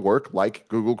we know work, like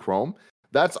Google Chrome.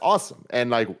 That's awesome. And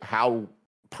like how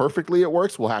perfectly it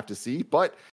works, we'll have to see.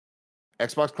 But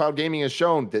Xbox Cloud Gaming has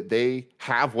shown that they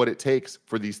have what it takes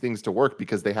for these things to work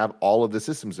because they have all of the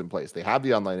systems in place. They have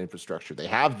the online infrastructure. They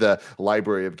have the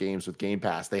library of games with Game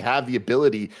Pass. They have the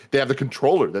ability. They have the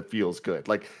controller that feels good.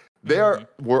 Like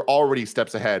we're already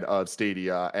steps ahead of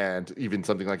Stadia and even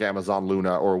something like Amazon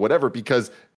Luna or whatever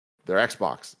because they're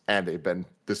Xbox and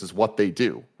this is what they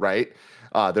do, right?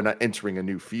 They're not entering a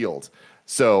new field.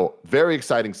 So very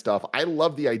exciting stuff. I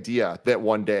love the idea that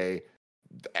one day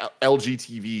LG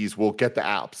TVs will get the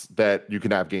apps that you can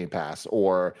have Game Pass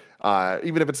or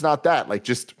even if it's not that, like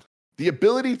just the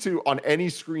ability to, on any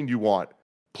screen you want,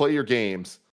 play your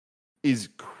games is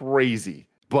crazy.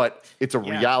 But it's a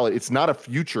reality. It's not a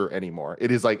future anymore.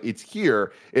 It is like, it's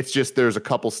here. It's just there's a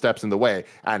couple steps in the way.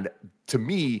 And to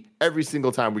me, every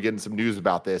single time we get in some news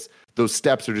about this, those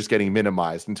steps are just getting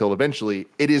minimized until eventually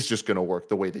it is just going to work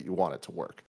the way that you want it to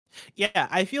work. Yeah,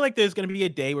 I feel like there's going to be a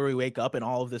day where we wake up and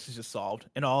all of this is just solved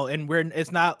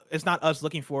it's not us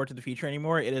looking forward to the future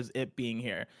anymore. It is it being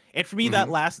here. And for me, the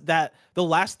last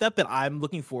step that I'm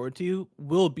looking forward to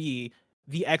will be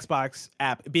the Xbox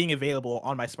app being available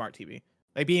on my smart TV.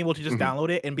 Like being able to just download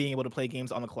it and being able to play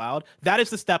games on the cloud. That is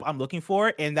the step I'm looking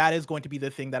for. And that is going to be the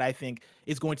thing that I think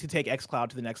is going to take xCloud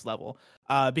to the next level.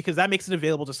 Because that makes it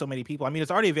available to so many people. I mean,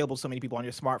 it's already available to so many people on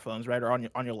your smartphones, right? Or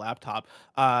on your laptop.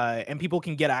 And people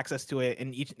can get access to it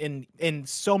in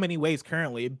so many ways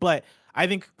currently. But I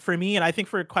think for me, and I think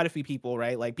for quite a few people,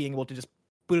 right? Like being able to just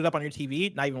boot it up on your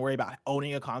TV, not even worry about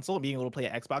owning a console, being able to play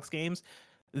Xbox games,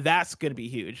 that's going to be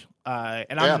huge.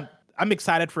 I'm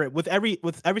excited for it. With every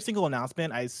single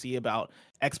announcement I see about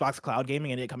Xbox Cloud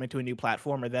Gaming and it coming to a new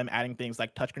platform or them adding things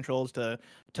like touch controls to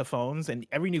phones and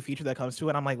every new feature that comes to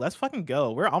it, I'm like, let's fucking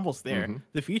go. We're almost there.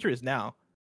 The future is now.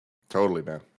 Totally,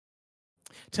 man.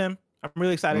 Tim, I'm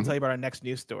really excited to tell you about our next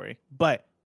news story. But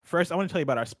first, I want to tell you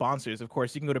about our sponsors. Of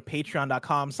course, you can go to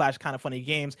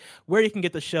patreon.com/kindoffunnygames where you can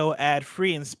get the show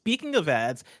ad-free. And speaking of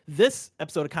ads, this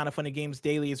episode of Kind of Funny Games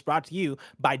Daily is brought to you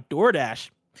by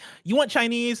DoorDash. You want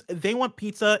Chinese, they want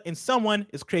pizza, and someone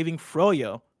is craving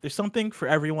froyo. There's something for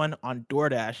everyone on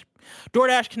DoorDash.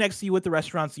 DoorDash connects you with the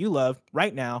restaurants you love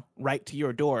right now, right to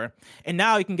your door. And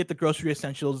now you can get the grocery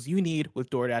essentials you need with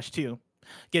DoorDash too.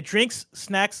 Get drinks,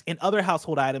 snacks, and other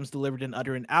household items delivered in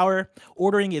under an hour.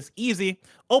 Ordering is easy.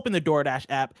 Open the DoorDash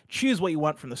app, choose what you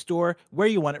want from the store, where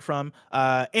you want it from,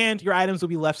 and your items will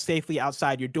be left safely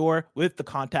outside your door with the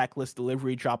contactless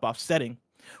delivery drop-off setting.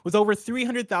 With over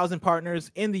 300,000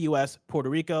 partners in the US, Puerto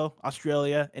Rico,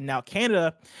 Australia, and now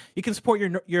Canada, you can support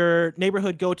your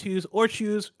neighborhood go-tos or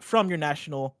choose from your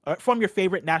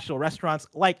favorite national restaurants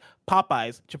like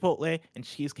Popeyes, Chipotle, and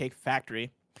Cheesecake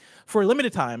Factory. For a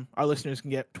limited time, our listeners can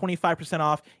get 25%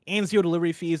 off and zero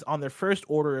delivery fees on their first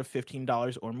order of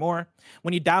 $15 or more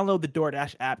when you download the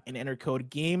DoorDash app and enter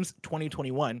code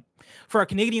GAMES2021. For our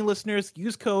Canadian listeners,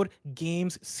 use code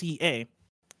GAMESCA.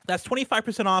 That's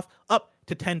 25% off up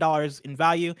to $10 in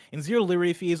value and zero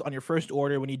delivery fees on your first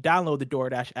order when you download the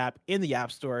DoorDash app in the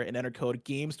App Store and enter code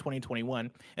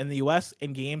GAMES2021 in the US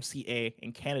and GAMESCA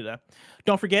in Canada.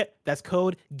 Don't forget, that's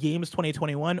code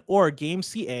GAMES2021 or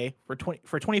GAMESCA for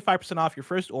 25% off your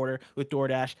first order with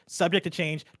DoorDash. Subject to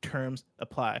change, terms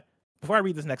apply. Before I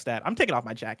read this next ad, I'm taking off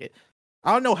my jacket.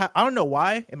 I don't know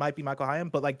why. It might be Michael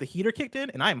Hyam, but like the heater kicked in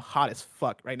and I am hot as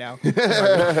fuck right now.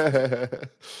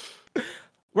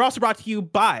 We're also brought to you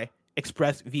by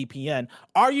ExpressVPN.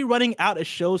 Are you running out of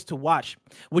shows to watch?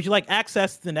 Would you like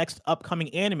access to the next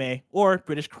upcoming anime or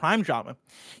British crime drama?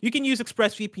 You can use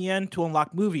ExpressVPN to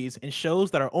unlock movies and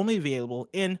shows that are only available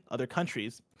in other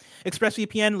countries.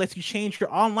 ExpressVPN lets you change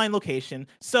your online location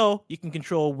so you can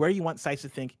control where you want sites to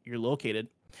think you're located.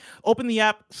 Open the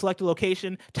app, select a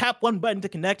location, tap one button to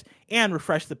connect, and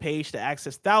refresh the page to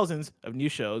access thousands of new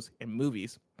shows and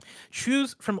movies.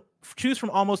 Choose from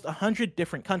almost 100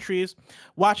 different countries.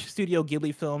 Watch Studio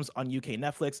Ghibli films on UK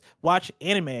Netflix. Watch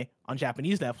anime on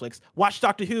Japanese Netflix. Watch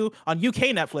Doctor Who on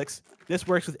UK Netflix. This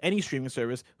works with any streaming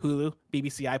service: Hulu,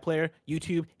 BBC iPlayer,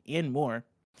 YouTube, and more.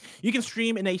 You can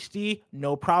stream in HD,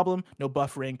 no problem, no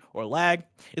buffering or lag.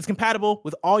 It's compatible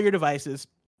with all your devices: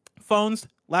 phones,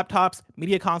 laptops,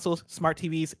 media consoles, smart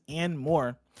TVs, and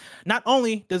more. Not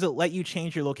only does it let you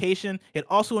change your location, it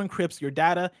also encrypts your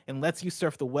data and lets you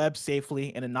surf the web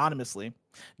safely and anonymously.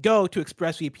 Go to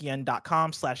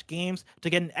expressvpn.com/games to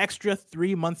get an extra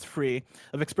 3 months free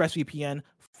of ExpressVPN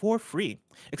for free.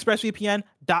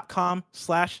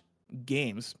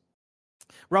 expressvpn.com/games.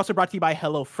 We're also brought to you by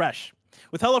HelloFresh.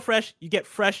 With HelloFresh, you get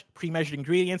fresh, pre-measured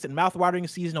ingredients and mouth-watering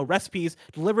seasonal recipes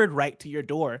delivered right to your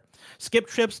door. Skip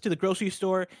trips to the grocery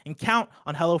store and count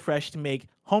on HelloFresh to make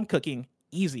home cooking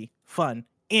easy, fun,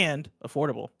 and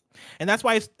affordable. And that's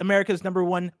why it's America's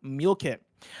 #1 meal kit.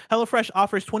 HelloFresh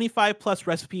offers 25 plus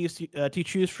recipes to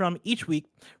choose from each week,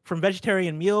 from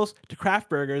vegetarian meals to craft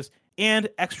burgers and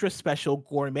extra special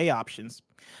gourmet options.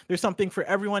 There's something for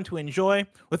everyone to enjoy,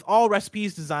 with all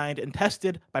recipes designed and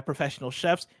tested by professional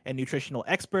chefs and nutritional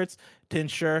experts to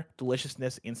ensure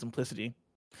deliciousness and simplicity.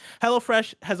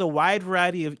 HelloFresh has a wide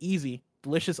variety of easy,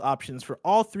 delicious options for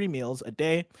all 3 meals a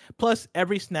day, plus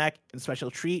every snack and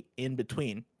special treat in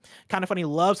between. Kinda Funny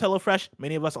loves HelloFresh.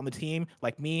 Many of us on the team,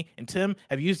 like me and Tim,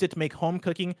 have used it to make home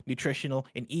cooking nutritional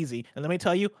and easy. And let me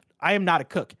tell you, I am not a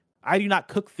cook. I do not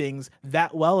cook things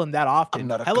that well and that often.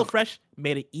 HelloFresh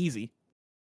made it easy.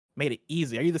 Made it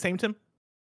easy. Are you the same, Tim?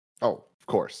 Oh, of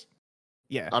course.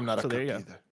 Yeah. I'm not a cook cook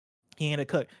either. He ain't a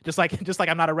cook. Just like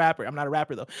I'm not a rapper. I'm not a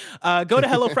rapper though. Go to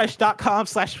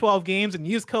HelloFresh.com/12games and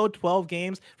use code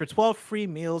 12games for 12 free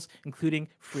meals, including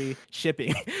free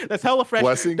shipping. That's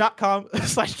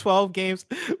HelloFresh.com/12games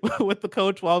with the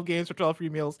code 12games for 12 free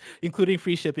meals, including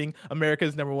free shipping.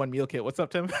 America's #1 meal kit. What's up,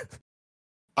 Tim?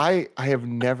 I have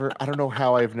never, I don't know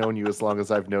how I've known you as long as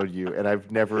I've known you, and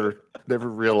I've never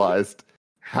realized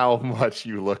how much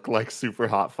you look like Super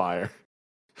Hot Fire.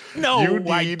 No,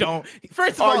 I don't.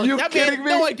 First of all, are you kidding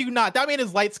me? No, I do not. That man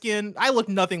is light skinned. I look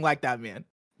nothing like that man.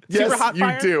 Yes, Super Hot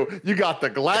Fire? You do. You got the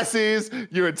glasses.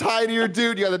 You're a tinier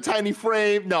dude. You got the tiny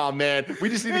frame. No, man. We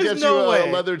just need to get you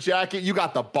a leather jacket. You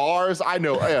got the bars. I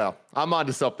know. Yeah, I'm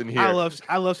onto something here. I love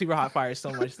Super Hot Fire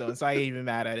so much though, so I ain't even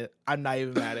mad at it. I'm not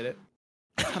even mad at it.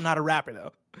 I'm not a rapper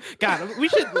though. God, we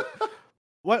should.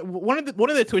 One of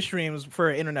the Twitch streams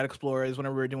for Internet Explorers,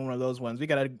 whenever we're doing one of those ones, we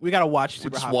gotta watch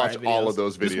Super Hot Fire videos. Just watch all of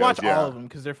those videos. Just watch all of them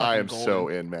because they're fucking golden. I am so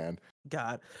in, man.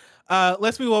 God.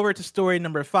 Let's move over to story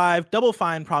number 5. Double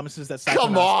Fine promises that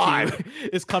Psychonauts 2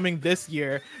 is coming this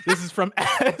year. This is from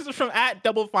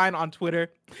 @DoubleFine on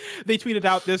Twitter. They tweeted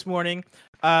out this morning.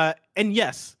 And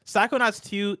yes, Psychonauts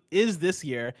 2 is this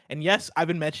year. And yes, I've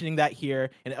been mentioning that here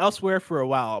and elsewhere for a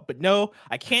while. But no,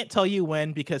 I can't tell you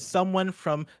when because someone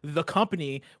from the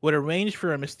company would arrange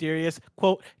for a mysterious,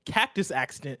 quote, cactus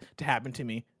accident to happen to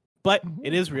me. But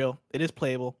it is real. It is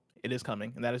playable. It is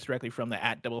coming. And that is directly from the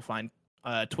 @DoubleFine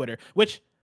Twitter, which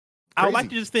I would like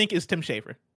to just think is Tim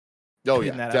Schafer. Oh,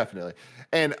 yeah, definitely.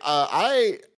 And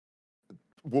I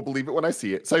will believe it when I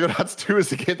see it. Psychonauts 2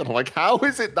 is a game that I'm like, how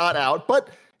is it not out? But,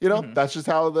 you know, that's just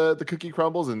how the cookie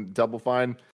crumbles, and Double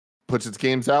Fine puts its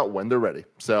games out when they're ready.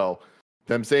 So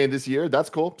them saying this year, that's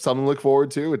cool. Something to look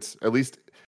forward to. It's at least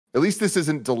At least this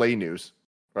isn't delay news,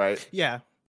 right? Yeah.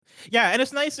 Yeah, and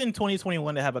it's nice in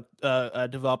 2021 to have a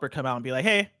developer come out and be like,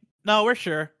 "Hey, no, we're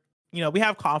sure. We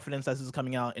have confidence that this is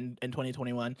coming out in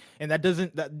 2021." And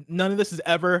that none of this is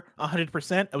ever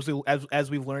 100%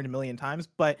 as we've learned a million times,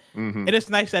 but it is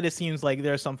nice that it seems like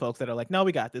there are some folks that are like, "No,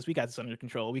 we got this. We got this under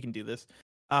control. We can do this."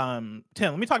 Tim,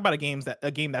 let me talk about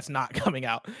a game that's not coming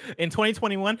out in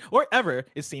 2021 or ever.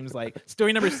 It seems like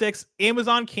story number 6: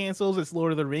 Amazon cancels its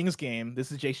Lord of the Rings game.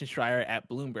 This is Jason Schreier at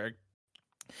Bloomberg.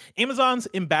 Amazon's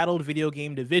embattled video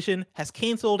game division has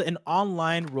canceled an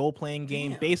online role-playing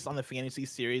game based on the fantasy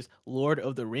series Lord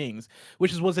of the Rings,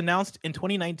 which was announced in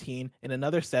 2019 in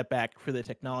another setback for the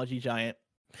technology giant.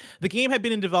 The game had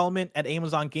been in development at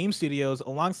Amazon Game Studios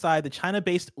alongside the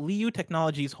China-based Liu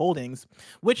Technologies Holdings,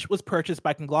 which was purchased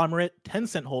by conglomerate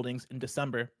Tencent Holdings in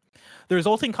December. The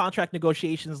resulting contract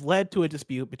negotiations led to a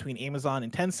dispute between Amazon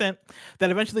and Tencent that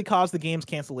eventually caused the game's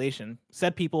cancellation,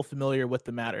 said people familiar with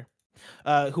the matter,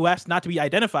 who asked not to be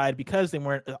identified because they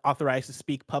weren't authorized to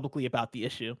speak publicly about the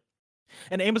issue.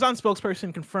 An Amazon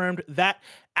spokesperson confirmed that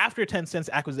after Tencent's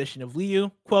acquisition of Liu,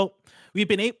 quote, we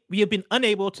have been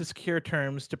unable to secure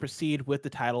terms to proceed with the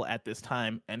title at this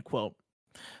time, end quote.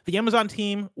 The Amazon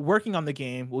team working on the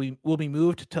game will be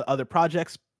moved to other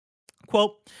projects.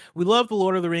 Quote, we love the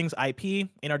Lord of the Rings IP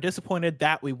and are disappointed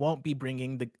that we won't be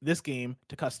bringing this game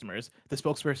to customers, the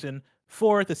spokesperson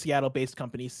for the Seattle-based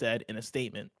company said in a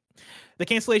statement. The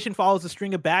cancellation follows a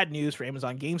string of bad news for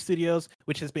Amazon Game Studios,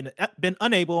 which has been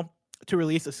unable to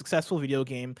release a successful video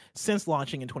game since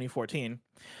launching in 2014.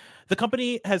 The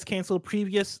company has canceled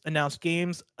previous announced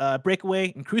games,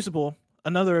 Breakaway and Crucible.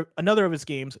 Another of its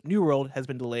games, New World, has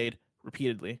been delayed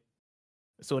repeatedly.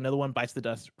 So another one bites the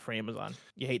dust for Amazon.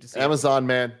 You hate to see Amazon,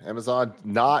 man. Amazon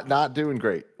not doing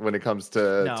great when it comes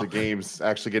to games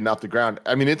actually getting off the ground.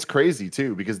 I mean, it's crazy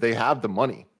too because they have the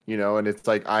money, and it's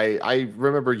like I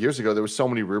remember years ago there was so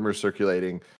many rumors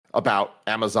circulating about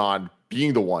Amazon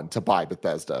being the one to buy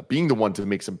Bethesda, being the one to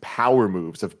make some power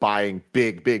moves of buying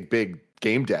big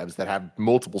game devs that have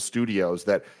multiple studios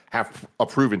that have a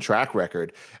proven track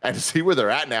record. And to see where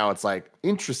they're at now, it's like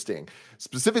interesting,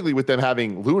 specifically with them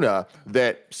having Luna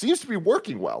that seems to be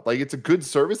working well. Like it's a good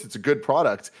service, it's a good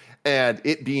product, and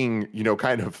it being,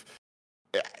 kind of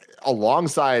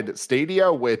alongside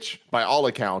Stadia, which by all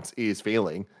accounts is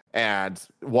failing. And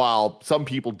while some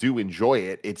people do enjoy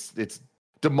it, it's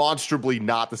demonstrably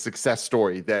not the success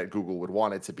story that Google would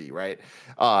want it to be, right?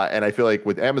 And I feel like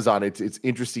with Amazon, it's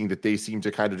interesting that they seem to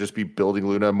kind of just be building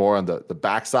Luna more on the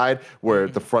backside, where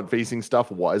the front-facing stuff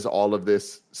was all of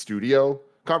this studio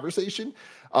conversation.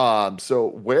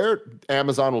 So where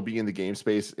Amazon will be in the game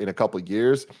space in a couple of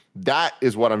years, that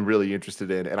is what I'm really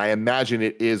interested in. And I imagine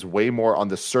it is way more on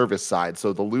the service side,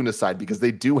 so the Luna side, because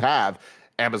they do have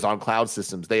Amazon cloud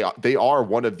systems. They are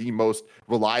one of the most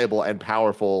reliable and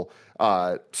powerful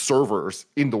servers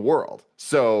in the world.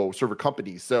 So server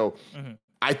companies. So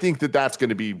I think that's going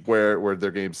to be where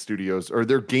their game studios or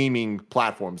their gaming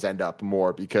platforms end up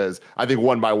more, because I think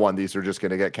one by one, these are just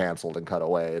going to get canceled and cut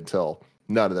away until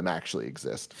none of them actually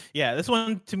exist. Yeah, this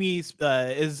one to me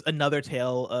is another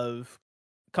tale of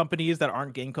companies that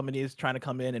aren't game companies trying to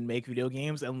come in and make video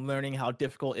games and learning how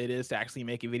difficult it is to actually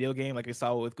make a video game, like we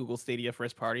saw with Google Stadia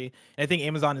first party. And I think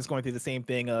Amazon is going through the same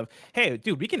thing of, hey,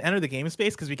 dude, we can enter the game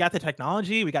space because we got the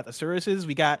technology, we got the services,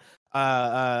 we got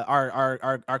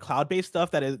our cloud-based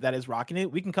stuff that is rocking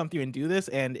it. We can come through and do this,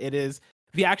 and it is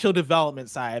the actual development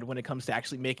sid when it comes to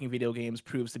actually making video games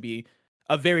proves to be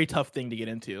a very tough thing to get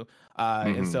into.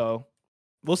 And so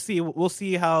we'll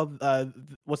see how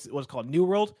what's called New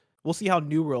World. We'll see how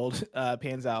New World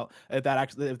pans out, if that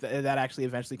actually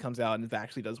eventually comes out and if that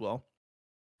actually does well.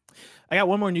 I got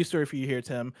one more news story for you here,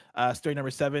 Tim. Story number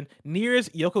 7. Nier's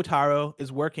Yoko Taro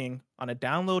is working on a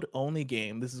download-only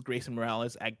game. This is Grayson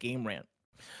Morales at Game Rant.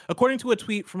 According to a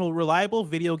tweet from a reliable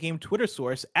video game Twitter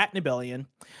source at Nibellion,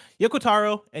 Yoko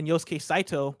Taro and Yosuke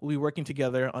Saito will be working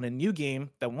together on a new game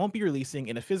that won't be releasing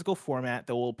in a physical format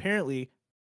that will apparently,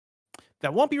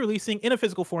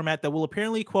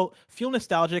 quote, feel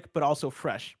nostalgic but also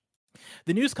fresh.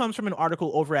 The news comes from an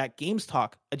article over at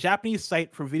GamesTalk, a Japanese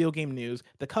site for video game news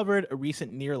that covered a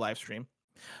recent Nier livestream.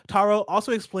 Taro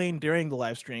also explained during the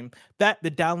livestream that the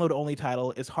download-only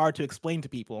title is hard to explain to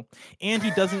people, and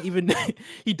he doesn't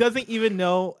even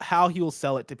know how he will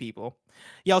sell it to people.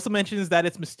 He also mentions that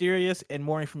it's mysterious and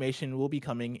more information will be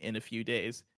coming in a few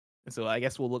days. And so I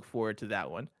guess we'll look forward to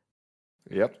that one.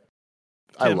 Yep.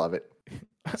 Tim, I love it.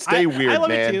 Stay weird, I love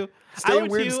man. It too. Stay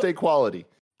weird and stay quality.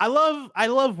 I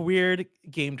love weird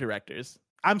game directors.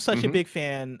 I'm such a big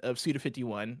fan of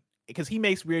Suda51. because he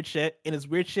makes weird shit, and it's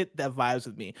weird shit that vibes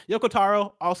with me. Yoko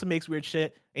Taro also makes weird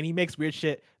shit, and he makes weird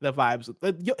shit that vibes with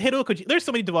Hideo Kojima. There's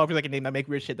so many developers I can name that make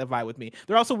weird shit that vibe with me.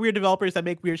 There are also weird developers that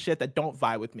make weird shit that don't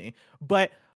vibe with me.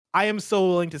 But I am so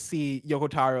willing to see Yoko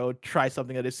Taro try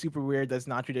something that is super weird, that's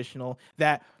not traditional,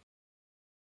 that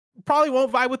probably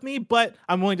won't vibe with me, but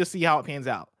I'm willing to see how it pans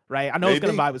out, right? I know it's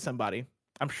going to vibe with somebody.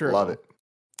 I'm sure. Love it.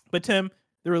 But Tim,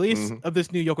 the release of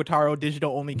this new Yoko Taro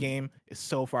digital-only game is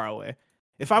so far away.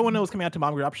 If I want to know what's coming out to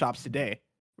mom and pop shops today,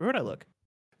 where would I look?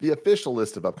 The official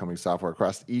list of upcoming software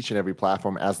across each and every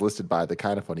platform as listed by the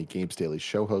Kinda Funny Games Daily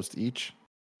show host each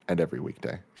and every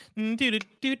weekday. Yeah.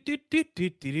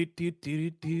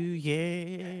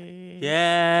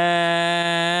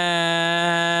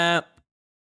 Yeah.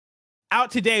 Out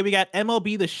today, we got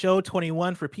MLB The Show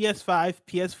 21 for PS5,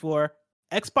 PS4,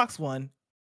 Xbox One,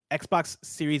 Xbox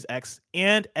Series X,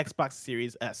 and Xbox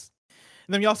Series S.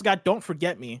 And then we also got Don't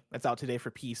Forget Me, that's out today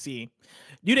for PC.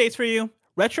 New dates for you: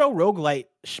 retro roguelite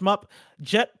shmup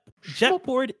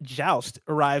Jetboard Joust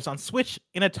arrives on Switch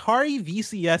and Atari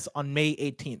VCS on May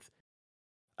 18th.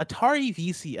 Atari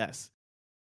VCS.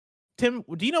 Tim,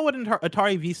 do you know what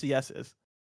Atari VCS is?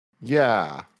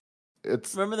 Yeah.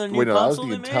 It's Remember their new console that was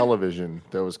they the made? television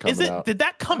that was coming out. Did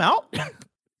that come out?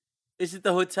 Is it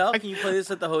the hotel? Can you play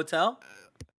this at the hotel?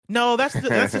 No, that's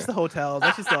just the hotel.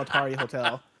 That's just the Atari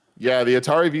hotel. Yeah, the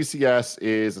Atari VCS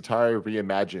is Atari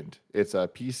Reimagined. It's a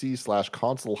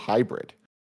PC/console hybrid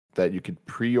that you can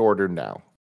pre-order now.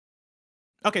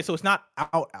 Okay, so it's not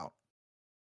out,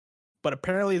 but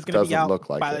apparently it's going to be out look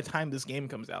like by it. the time this game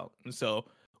comes out. And so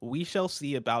we shall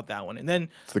see about that one. And then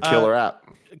It's the killer app.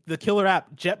 The killer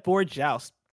app, Jetboard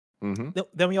Joust.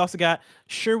 Then we also got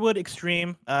Sherwood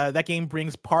Extreme. That game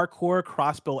brings parkour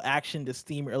crossbow action to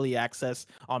Steam Early Access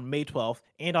on May 12th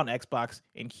and on Xbox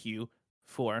in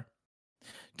Q4.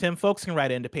 Tim, folks can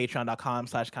write into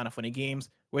patreon.com/kindoffunnygames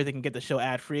where they can get the show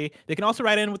ad-free. They can also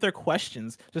write in with their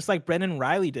questions, just like Brendan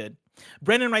Riley did.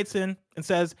 Brendan writes in and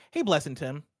says, "Hey, Bless and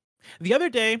Tim. The other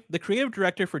day, the creative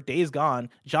director for Days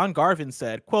Gone, John Garvin,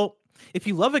 said, quote, if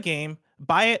you love a game,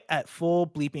 buy it at full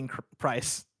bleeping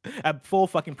price. At full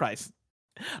fucking price.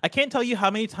 I can't tell you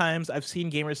how many times I've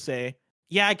seen gamers say,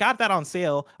 yeah, I got that on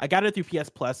sale. I got it through PS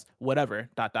Plus, whatever, ...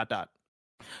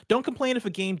 Don't complain if a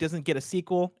game doesn't get a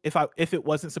sequel if it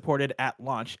wasn't supported at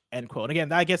launch, end quote."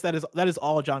 Again, I guess that is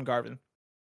all John Garvin.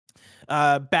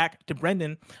 Back to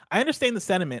Brendan. I understand the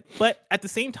sentiment, but at the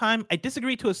same time, I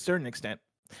disagree to a certain extent.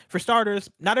 For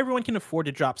starters, not everyone can afford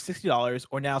to drop $60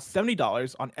 or now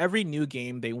 $70 on every new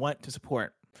game they want to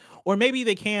support. Or maybe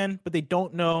they can, but they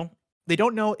don't know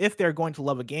if they're going to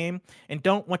love a game and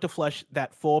don't want to flush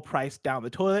that full price down the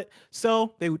toilet,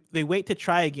 so they wait to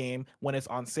try a game when it's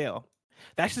on sale.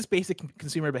 That's just basic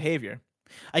consumer behavior.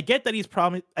 I get that he's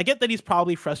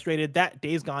probably frustrated that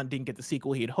Days Gone didn't get the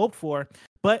sequel he had hoped for,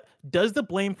 but does the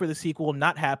blame for the sequel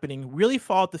not happening really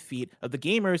fall at the feet of the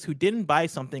gamers who didn't buy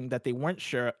something that they weren't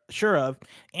sure of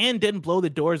and didn't blow the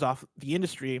doors off the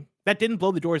industry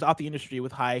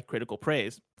with high critical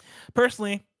praise?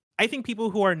 Personally, I think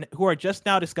people who are just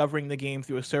now discovering the game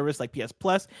through a service like PS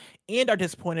Plus and are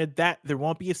disappointed that there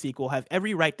won't be a sequel have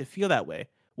every right to feel that way.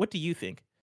 What do you think?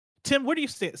 Tim, where do you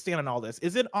stand on all this?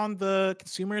 Is it on the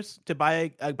consumers to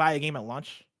buy a game at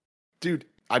launch? Dude,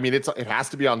 I mean, it has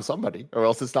to be on somebody or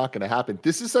else it's not going to happen.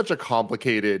 This is such a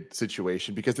complicated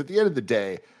situation because at the end of the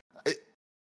day,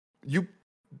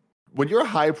 when you're a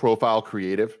high profile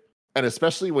creative, and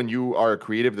especially when you are a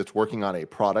creative that's working on a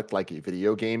product like a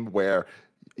video game where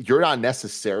you're not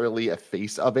necessarily a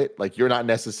face of it. Like you're not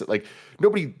necessarily like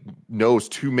nobody knows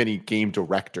too many game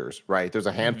directors, right? There's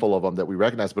a handful of them that we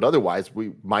recognize, but otherwise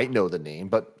we might know the name.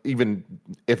 But even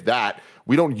if that,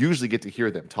 we don't usually get to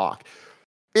hear them talk.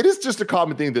 It is just a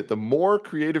common thing that the more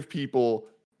creative people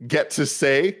get to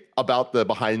say about the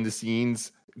behind the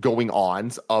scenes going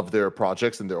ons of their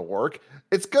projects and their work,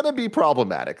 it's going to be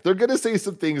problematic. They're going to say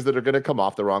some things that are going to come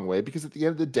off the wrong way because at the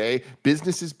end of the day,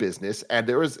 business is business. And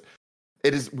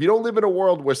we don't live in a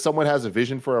world where someone has a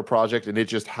vision for a project and it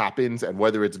just happens, and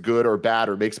whether it's good or bad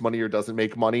or makes money or doesn't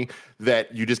make money,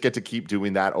 that you just get to keep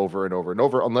doing that over and over and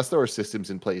over unless there are systems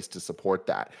in place to support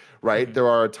that, right? Mm-hmm. There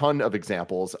are a ton of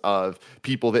examples of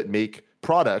people that make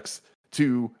products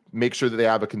to make sure that they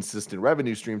have a consistent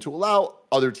revenue stream to allow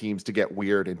other teams to get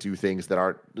weird and do things that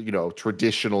aren't,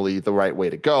 traditionally the right way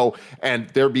to go. And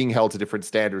they're being held to different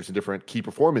standards and different key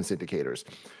performance indicators.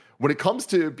 When it comes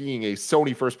to being a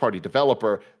Sony first-party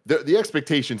developer, the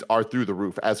expectations are through the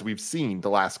roof, as we've seen the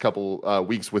last couple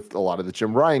weeks with a lot of the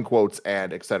Jim Ryan quotes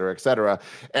and et cetera,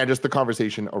 and just the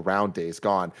conversation around Days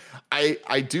Gone.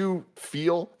 I do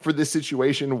feel for this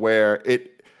situation where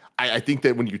I think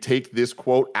that when you take this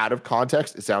quote out of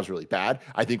context, it sounds really bad.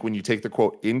 I think when you take the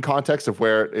quote in context of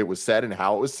where it was said and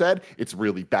how it was said, it's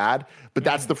really bad. But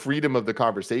that's the freedom of the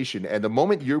conversation. And the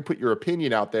moment you put your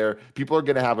opinion out there, people are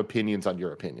going to have opinions on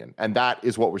your opinion. And that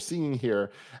is what we're seeing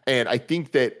here. And I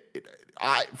think that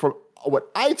from what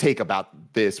I take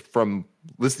about this from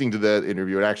listening to the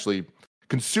interview and actually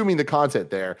consuming the content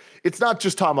there, it's not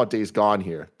just talking about Days Gone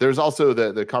here. There's also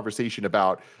the conversation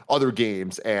about other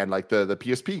games and like the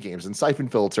PSP games and Siphon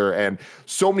Filter and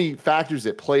so many factors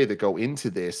at play that go into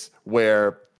this,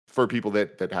 where for people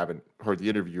that haven't heard the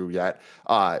interview yet,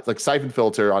 like Siphon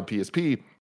Filter on PSP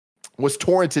was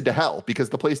torrented to hell because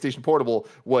the PlayStation Portable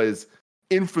was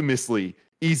infamously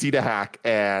easy to hack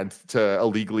and to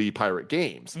illegally pirate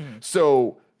games.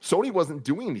 So Sony wasn't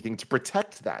doing anything to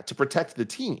protect that, to protect the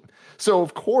team. So,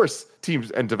 of course,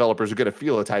 teams and developers are going to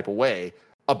feel a type of way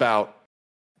about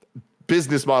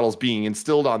business models being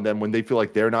instilled on them when they feel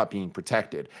like they're not being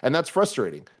protected. And that's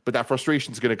frustrating. But that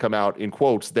frustration is going to come out in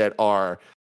quotes that are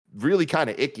really kind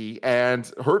of icky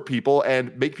and hurt people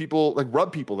and make people, like,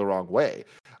 rub people the wrong way.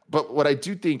 But what I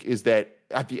do think is that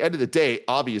at the end of the day,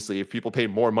 obviously, if people pay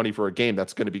more money for a game,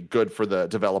 that's going to be good for the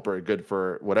developer, good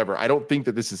for whatever. I don't think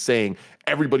that this is saying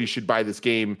everybody should buy this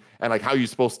game and like how you're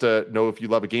supposed to know if you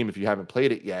love a game if you haven't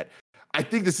played it yet. I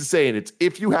think this is saying it's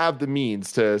if you have the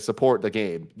means to support the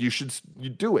game, you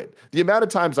do it. The amount of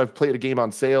times I've played a game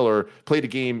on sale or played a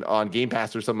game on Game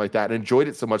Pass or something like that and enjoyed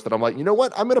it so much that I'm like, you know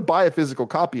what? I'm going to buy a physical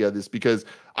copy of this because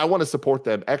I want to support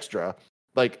them extra.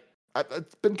 Like,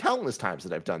 it's been countless times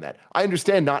that I've done that. I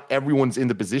understand not everyone's in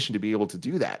the position to be able to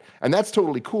do that. And that's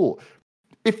totally cool.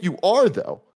 If you are,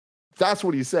 though, that's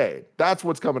what he's saying. That's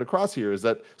what's coming across here is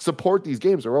that support these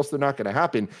games or else they're not going to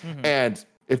happen. And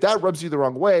if that rubs you the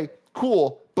wrong way,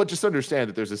 cool. But just understand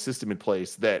that there's a system in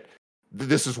place that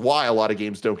this is why a lot of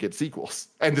games don't get sequels.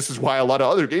 And this is why a lot of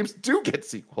other games do get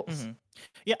sequels.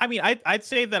 Yeah, I mean, I'd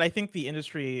say that I think the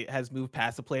industry has moved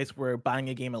past a place where buying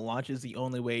a game at launch is the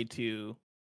only way to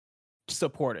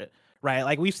support it, right?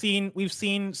 Like we've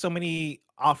seen so many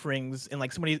offerings and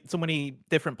like so many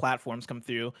different platforms come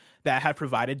through that have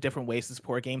provided different ways to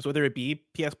support games, whether it be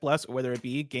PS Plus or whether it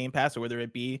be Game Pass or whether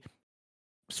it be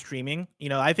streaming. You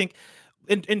know, I think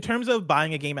in terms of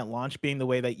buying a game at launch being the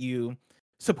way that you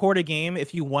support a game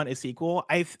if you want a sequel,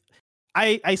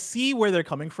 I see where they're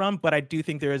coming from, but I do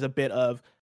think there is a bit of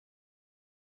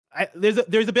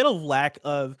there's a bit of lack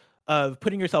of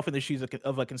putting yourself in the shoes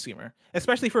of a consumer,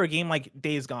 especially for a game like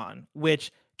Days Gone,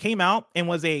 which came out and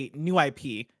was a new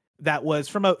IP that was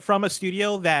from a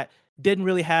studio that didn't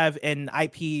really have an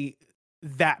IP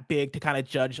that big to kind of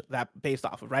judge that based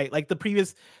off of, right? Like the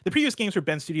previous games for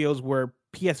Ben Studios were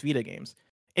PS Vita games.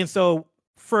 And so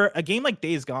for a game like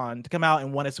Days Gone to come out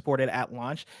and want to support it at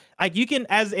launch, like you can,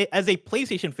 as a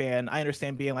PlayStation fan, I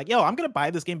understand being like, yo, I'm going to buy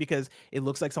this game because it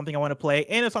looks like something I want to play.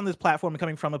 And it's on this platform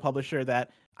coming from a publisher that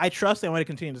I trust and I want to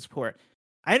continue to support.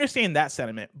 I understand that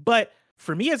sentiment. But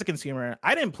for me as a consumer,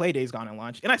 I didn't play Days Gone at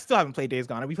launch, and I still haven't played Days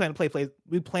Gone. We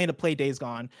plan to play Days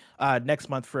Gone next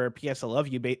month for PS I Love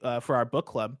You for our book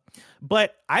club.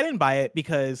 But I didn't buy it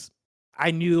because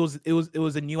I knew it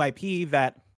was a new IP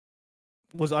that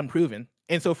was unproven.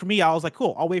 And so for me, I was like,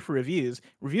 cool, I'll wait for reviews.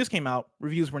 Reviews came out.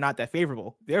 Reviews were not that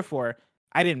favorable. Therefore,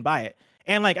 I didn't buy it.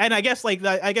 And I guess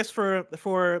for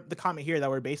the comment here that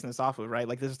we're basing this off of, right?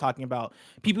 Like this is talking about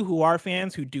people who are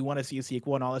fans who do want to see a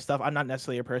sequel and all this stuff. I'm not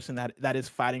necessarily a person that is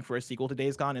fighting for a sequel to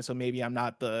Days Gone, and so maybe I'm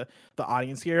not the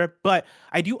audience here. But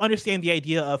I do understand the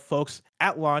idea of folks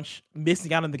at launch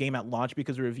missing out on the game at launch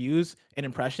because of reviews and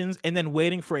impressions, and then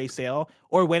waiting for a sale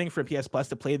or waiting for PS Plus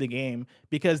to play the game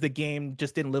because the game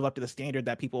just didn't live up to the standard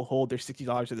that people hold their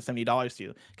 $60 or the $70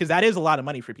 to. Because that is a lot of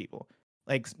money for people.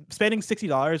 Like spending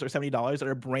 $60 or $70 on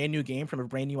a brand new game from a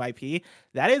brand new IP,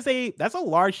 that's a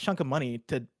large chunk of money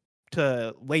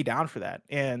to lay down for that.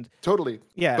 And totally.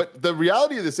 Yeah. But the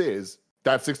reality of this is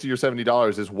that $60 or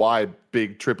 $70 is why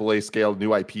big AAA scale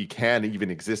new IP can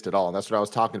even exist at all. And that's what I was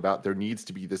talking about. There needs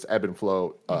to be this ebb and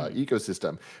flow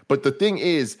ecosystem. But the thing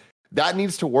is, that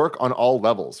needs to work on all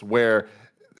levels where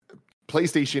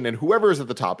PlayStation and whoever is at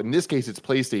the top, in this case it's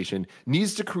PlayStation,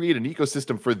 needs to create an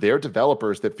ecosystem for their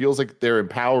developers that feels like they're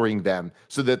empowering them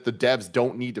so that the devs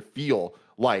don't need to feel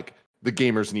like the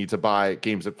gamers need to buy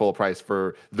games at full price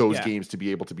for those games to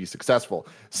be able to be successful.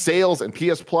 Sales and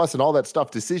PS Plus and all that stuff,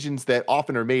 decisions that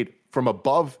often are made from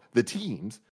above the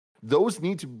teams, those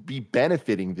need to be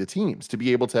benefiting the teams to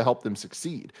be able to help them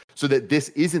succeed so that this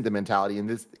isn't the mentality and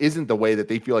this isn't the way that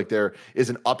they feel like there is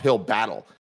an uphill battle.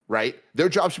 Right? Their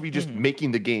job should be just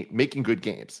making good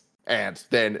games. And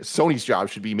then Sony's job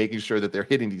should be making sure that they're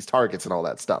hitting these targets and all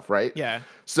that stuff, right? Yeah.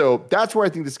 So that's where I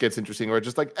think this gets interesting, where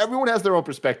just like everyone has their own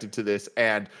perspective to this,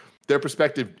 and their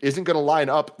perspective isn't going to line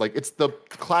up. Like it's the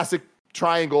classic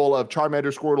triangle of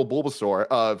Charmander, Squirtle, Bulbasaur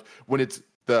of when it's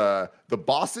the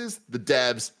bosses, the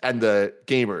devs, and the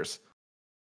gamers.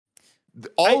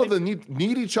 All of them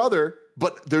need each other,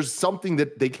 but there's something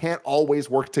that they can't always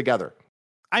work together.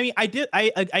 I mean,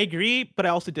 I agree, but I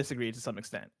also disagree to some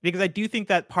extent, because I do think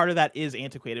that part of that is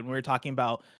antiquated when we're talking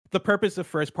about the purpose of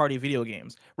first-party video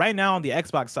games. Right now on the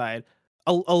Xbox side,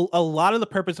 a lot of the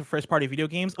purpose of first-party video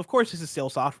games, of course, is to sell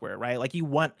software, right? Like you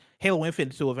want Halo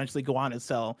Infinite to eventually go on and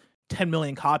sell 10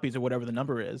 million copies or whatever the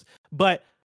number is. But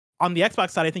on the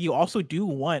Xbox side, I think you also do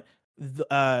want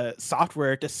the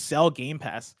software to sell Game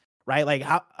Pass, right? Like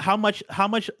how much do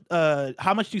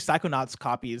Psychonauts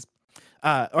copies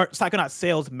or Psychonauts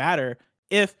sales matter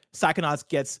if Psychonauts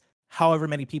gets however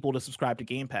many people to subscribe to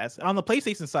Game Pass? And on the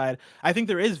PlayStation side, I think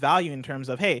there is value in terms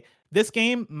of, hey, this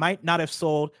game might not have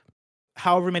sold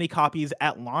however many copies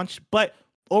at launch, but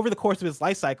over the course of its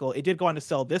life cycle, it did go on to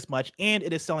sell this much, and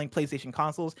it is selling PlayStation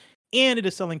consoles, and it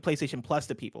is selling PlayStation Plus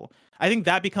to people. I think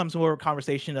that becomes more of a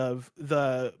conversation of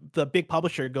the big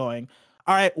publisher going,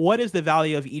 all right, what is the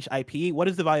value of each IP? What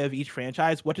is the value of each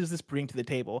franchise? What does this bring to the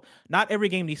table? Not every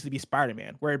game needs to be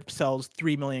Spider-Man, where it sells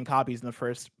 3 million copies in the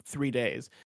first 3 days.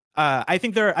 I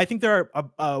think there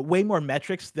are way more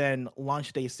metrics than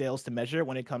launch day sales to measure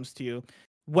when it comes to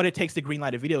what it takes to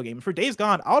greenlight a video game. For Days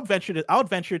Gone, I would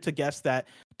venture to guess that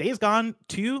Days Gone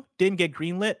 2 didn't get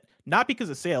greenlit, not because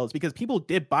of sales, because people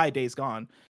did buy Days Gone.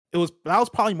 That was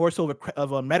probably more so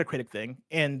of a Metacritic thing,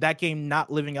 and that game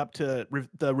not living up to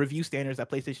the review standards that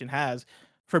PlayStation has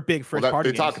for big first-party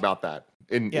games. They talk about that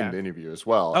in the interview as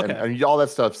well. Okay. And all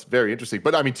that stuff's very interesting.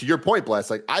 But I mean, to your point, Bless,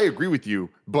 like I agree with you,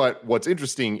 but what's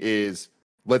interesting is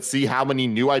let's see how many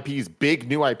new IPs, big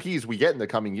new IPs we get in the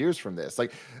coming years from this.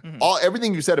 Like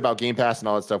everything you said about Game Pass and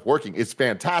all that stuff working is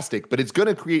fantastic, but it's going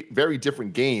to create very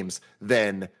different games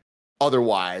than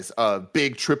otherwise a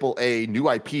big AAA new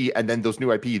IP, and then those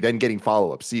new IP then getting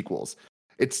follow-up sequels.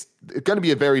 It's going to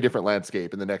be a very different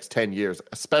landscape in the next 10 years,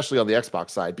 especially on the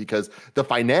Xbox side, because the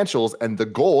financials and the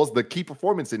goals, the key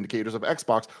performance indicators of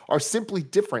Xbox are simply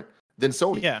different than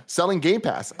Sony. Yeah. Selling Game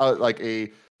Pass, like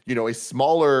a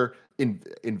smaller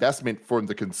investment for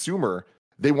the consumer.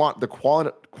 They want the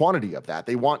quantity of that.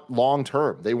 They want long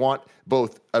term. They want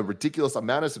both a ridiculous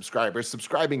amount of subscribers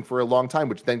subscribing for a long time,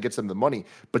 which then gets them the money.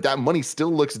 But that money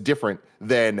still looks different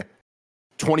than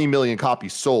 20 million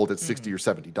copies sold at $60 or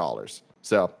 $70.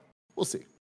 So we'll see.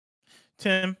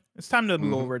 Tim, it's time to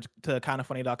move over to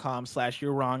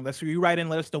kindafunny.com/you're wrong. That's where you write in,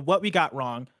 let us know what we got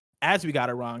wrong as we got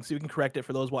it wrong, so we can correct it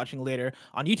for those watching later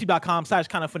on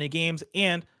youtube.com/kindafunnygames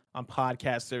and on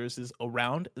podcast services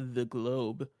around the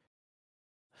globe.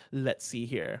 Let's see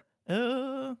here.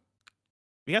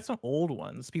 We got some old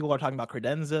ones. People are talking about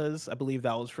credenzas. I believe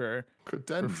that was for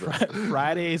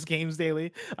Friday's Games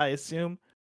Daily, I assume.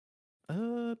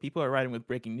 People are writing with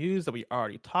breaking news that we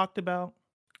already talked about.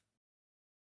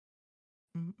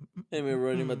 And we're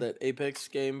writing about that Apex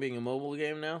game being a mobile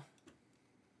game now.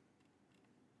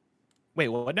 Wait,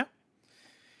 what now?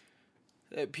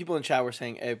 People in chat were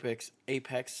saying Apex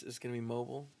is going to be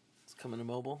mobile. It's coming to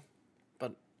mobile.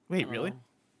 But wait, really?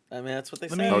 I mean, that's what they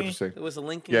said. It was a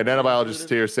link. Yeah, nanobiologist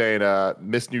here saying,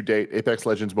 missed new date. Apex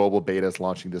Legends mobile beta is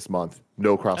launching this month.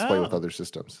 No crossplay with other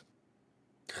systems.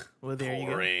 Well, there you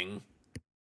go.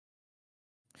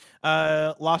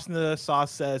 Lost in the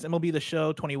Sauce says MLB The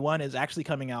Show 21 is actually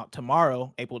coming out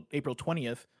tomorrow, April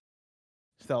 20th.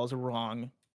 So that was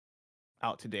wrong.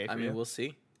 Out today. I mean, we'll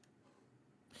see.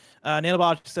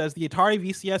 Nanobiologist says the Atari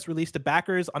VCS released to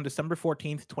backers on December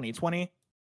 14th, 2020.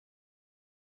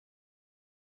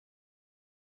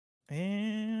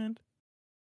 And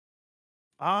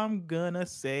I'm gonna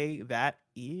say that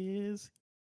is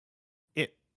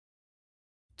it.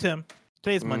 Tim,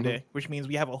 today's Monday, which means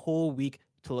we have a whole week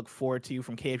to look forward to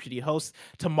from KFGD hosts.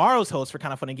 Tomorrow's hosts for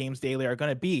Kinda Funny Games Daily are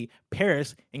going to be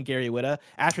Paris and Gary Witta.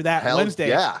 After that,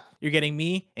 Wednesday, you're getting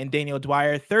me and Daniel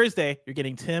Dwyer. Thursday, you're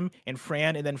getting Tim and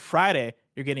Fran. And then Friday,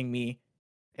 you're getting me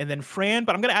and then Fran.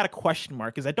 But I'm going to add a question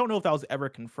mark because I don't know if that was ever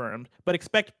confirmed, but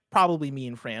expect probably me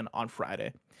and Fran on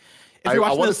Friday. I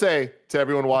want to say to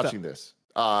everyone watching this,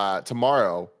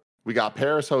 tomorrow we got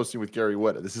Paris hosting with Gary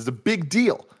Witta. This is a big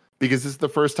deal because this is the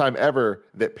first time ever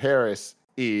that Paris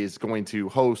is going to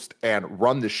host and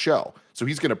run the show. So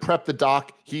he's going to prep the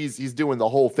doc. He's doing the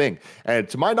whole thing. And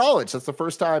to my knowledge, that's the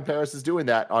first time Paris is doing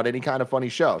that on any kind of funny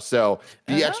show. So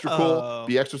be extra cool,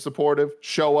 be extra supportive,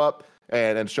 show up,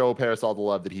 and show Paris all the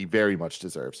love that he very much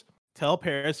deserves. Tell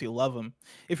Paris you love him.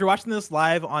 If you're watching this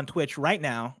live on Twitch right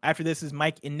now, after this is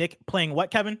Mike and Nick playing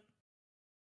what, Kevin?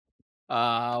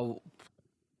 They're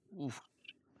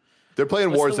playing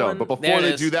Warzone, but before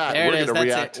they do that, we're going to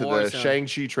react to the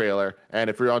Shang-Chi trailer. And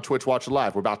if you're on Twitch watching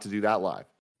live, we're about to do that live.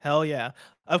 Hell yeah.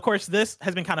 Of course, this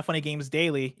has been Kind of Funny Games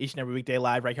Daily, each and every weekday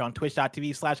live right here on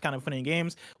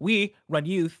twitch.tv/kindoffunnygames. We run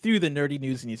you through the nerdy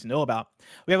news you need to know about.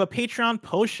 We have a Patreon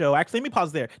post show. Actually, let me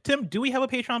pause there. Tim, do we have a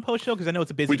Patreon post show? Because I know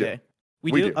it's a busy day.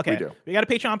 We do? Okay. We got a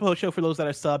Patreon post show for those that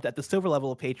are subbed at the silver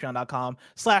level of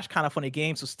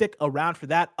patreon.com/kindoffunnygames. So stick around for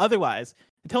that. Otherwise,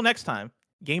 until next time,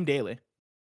 game daily.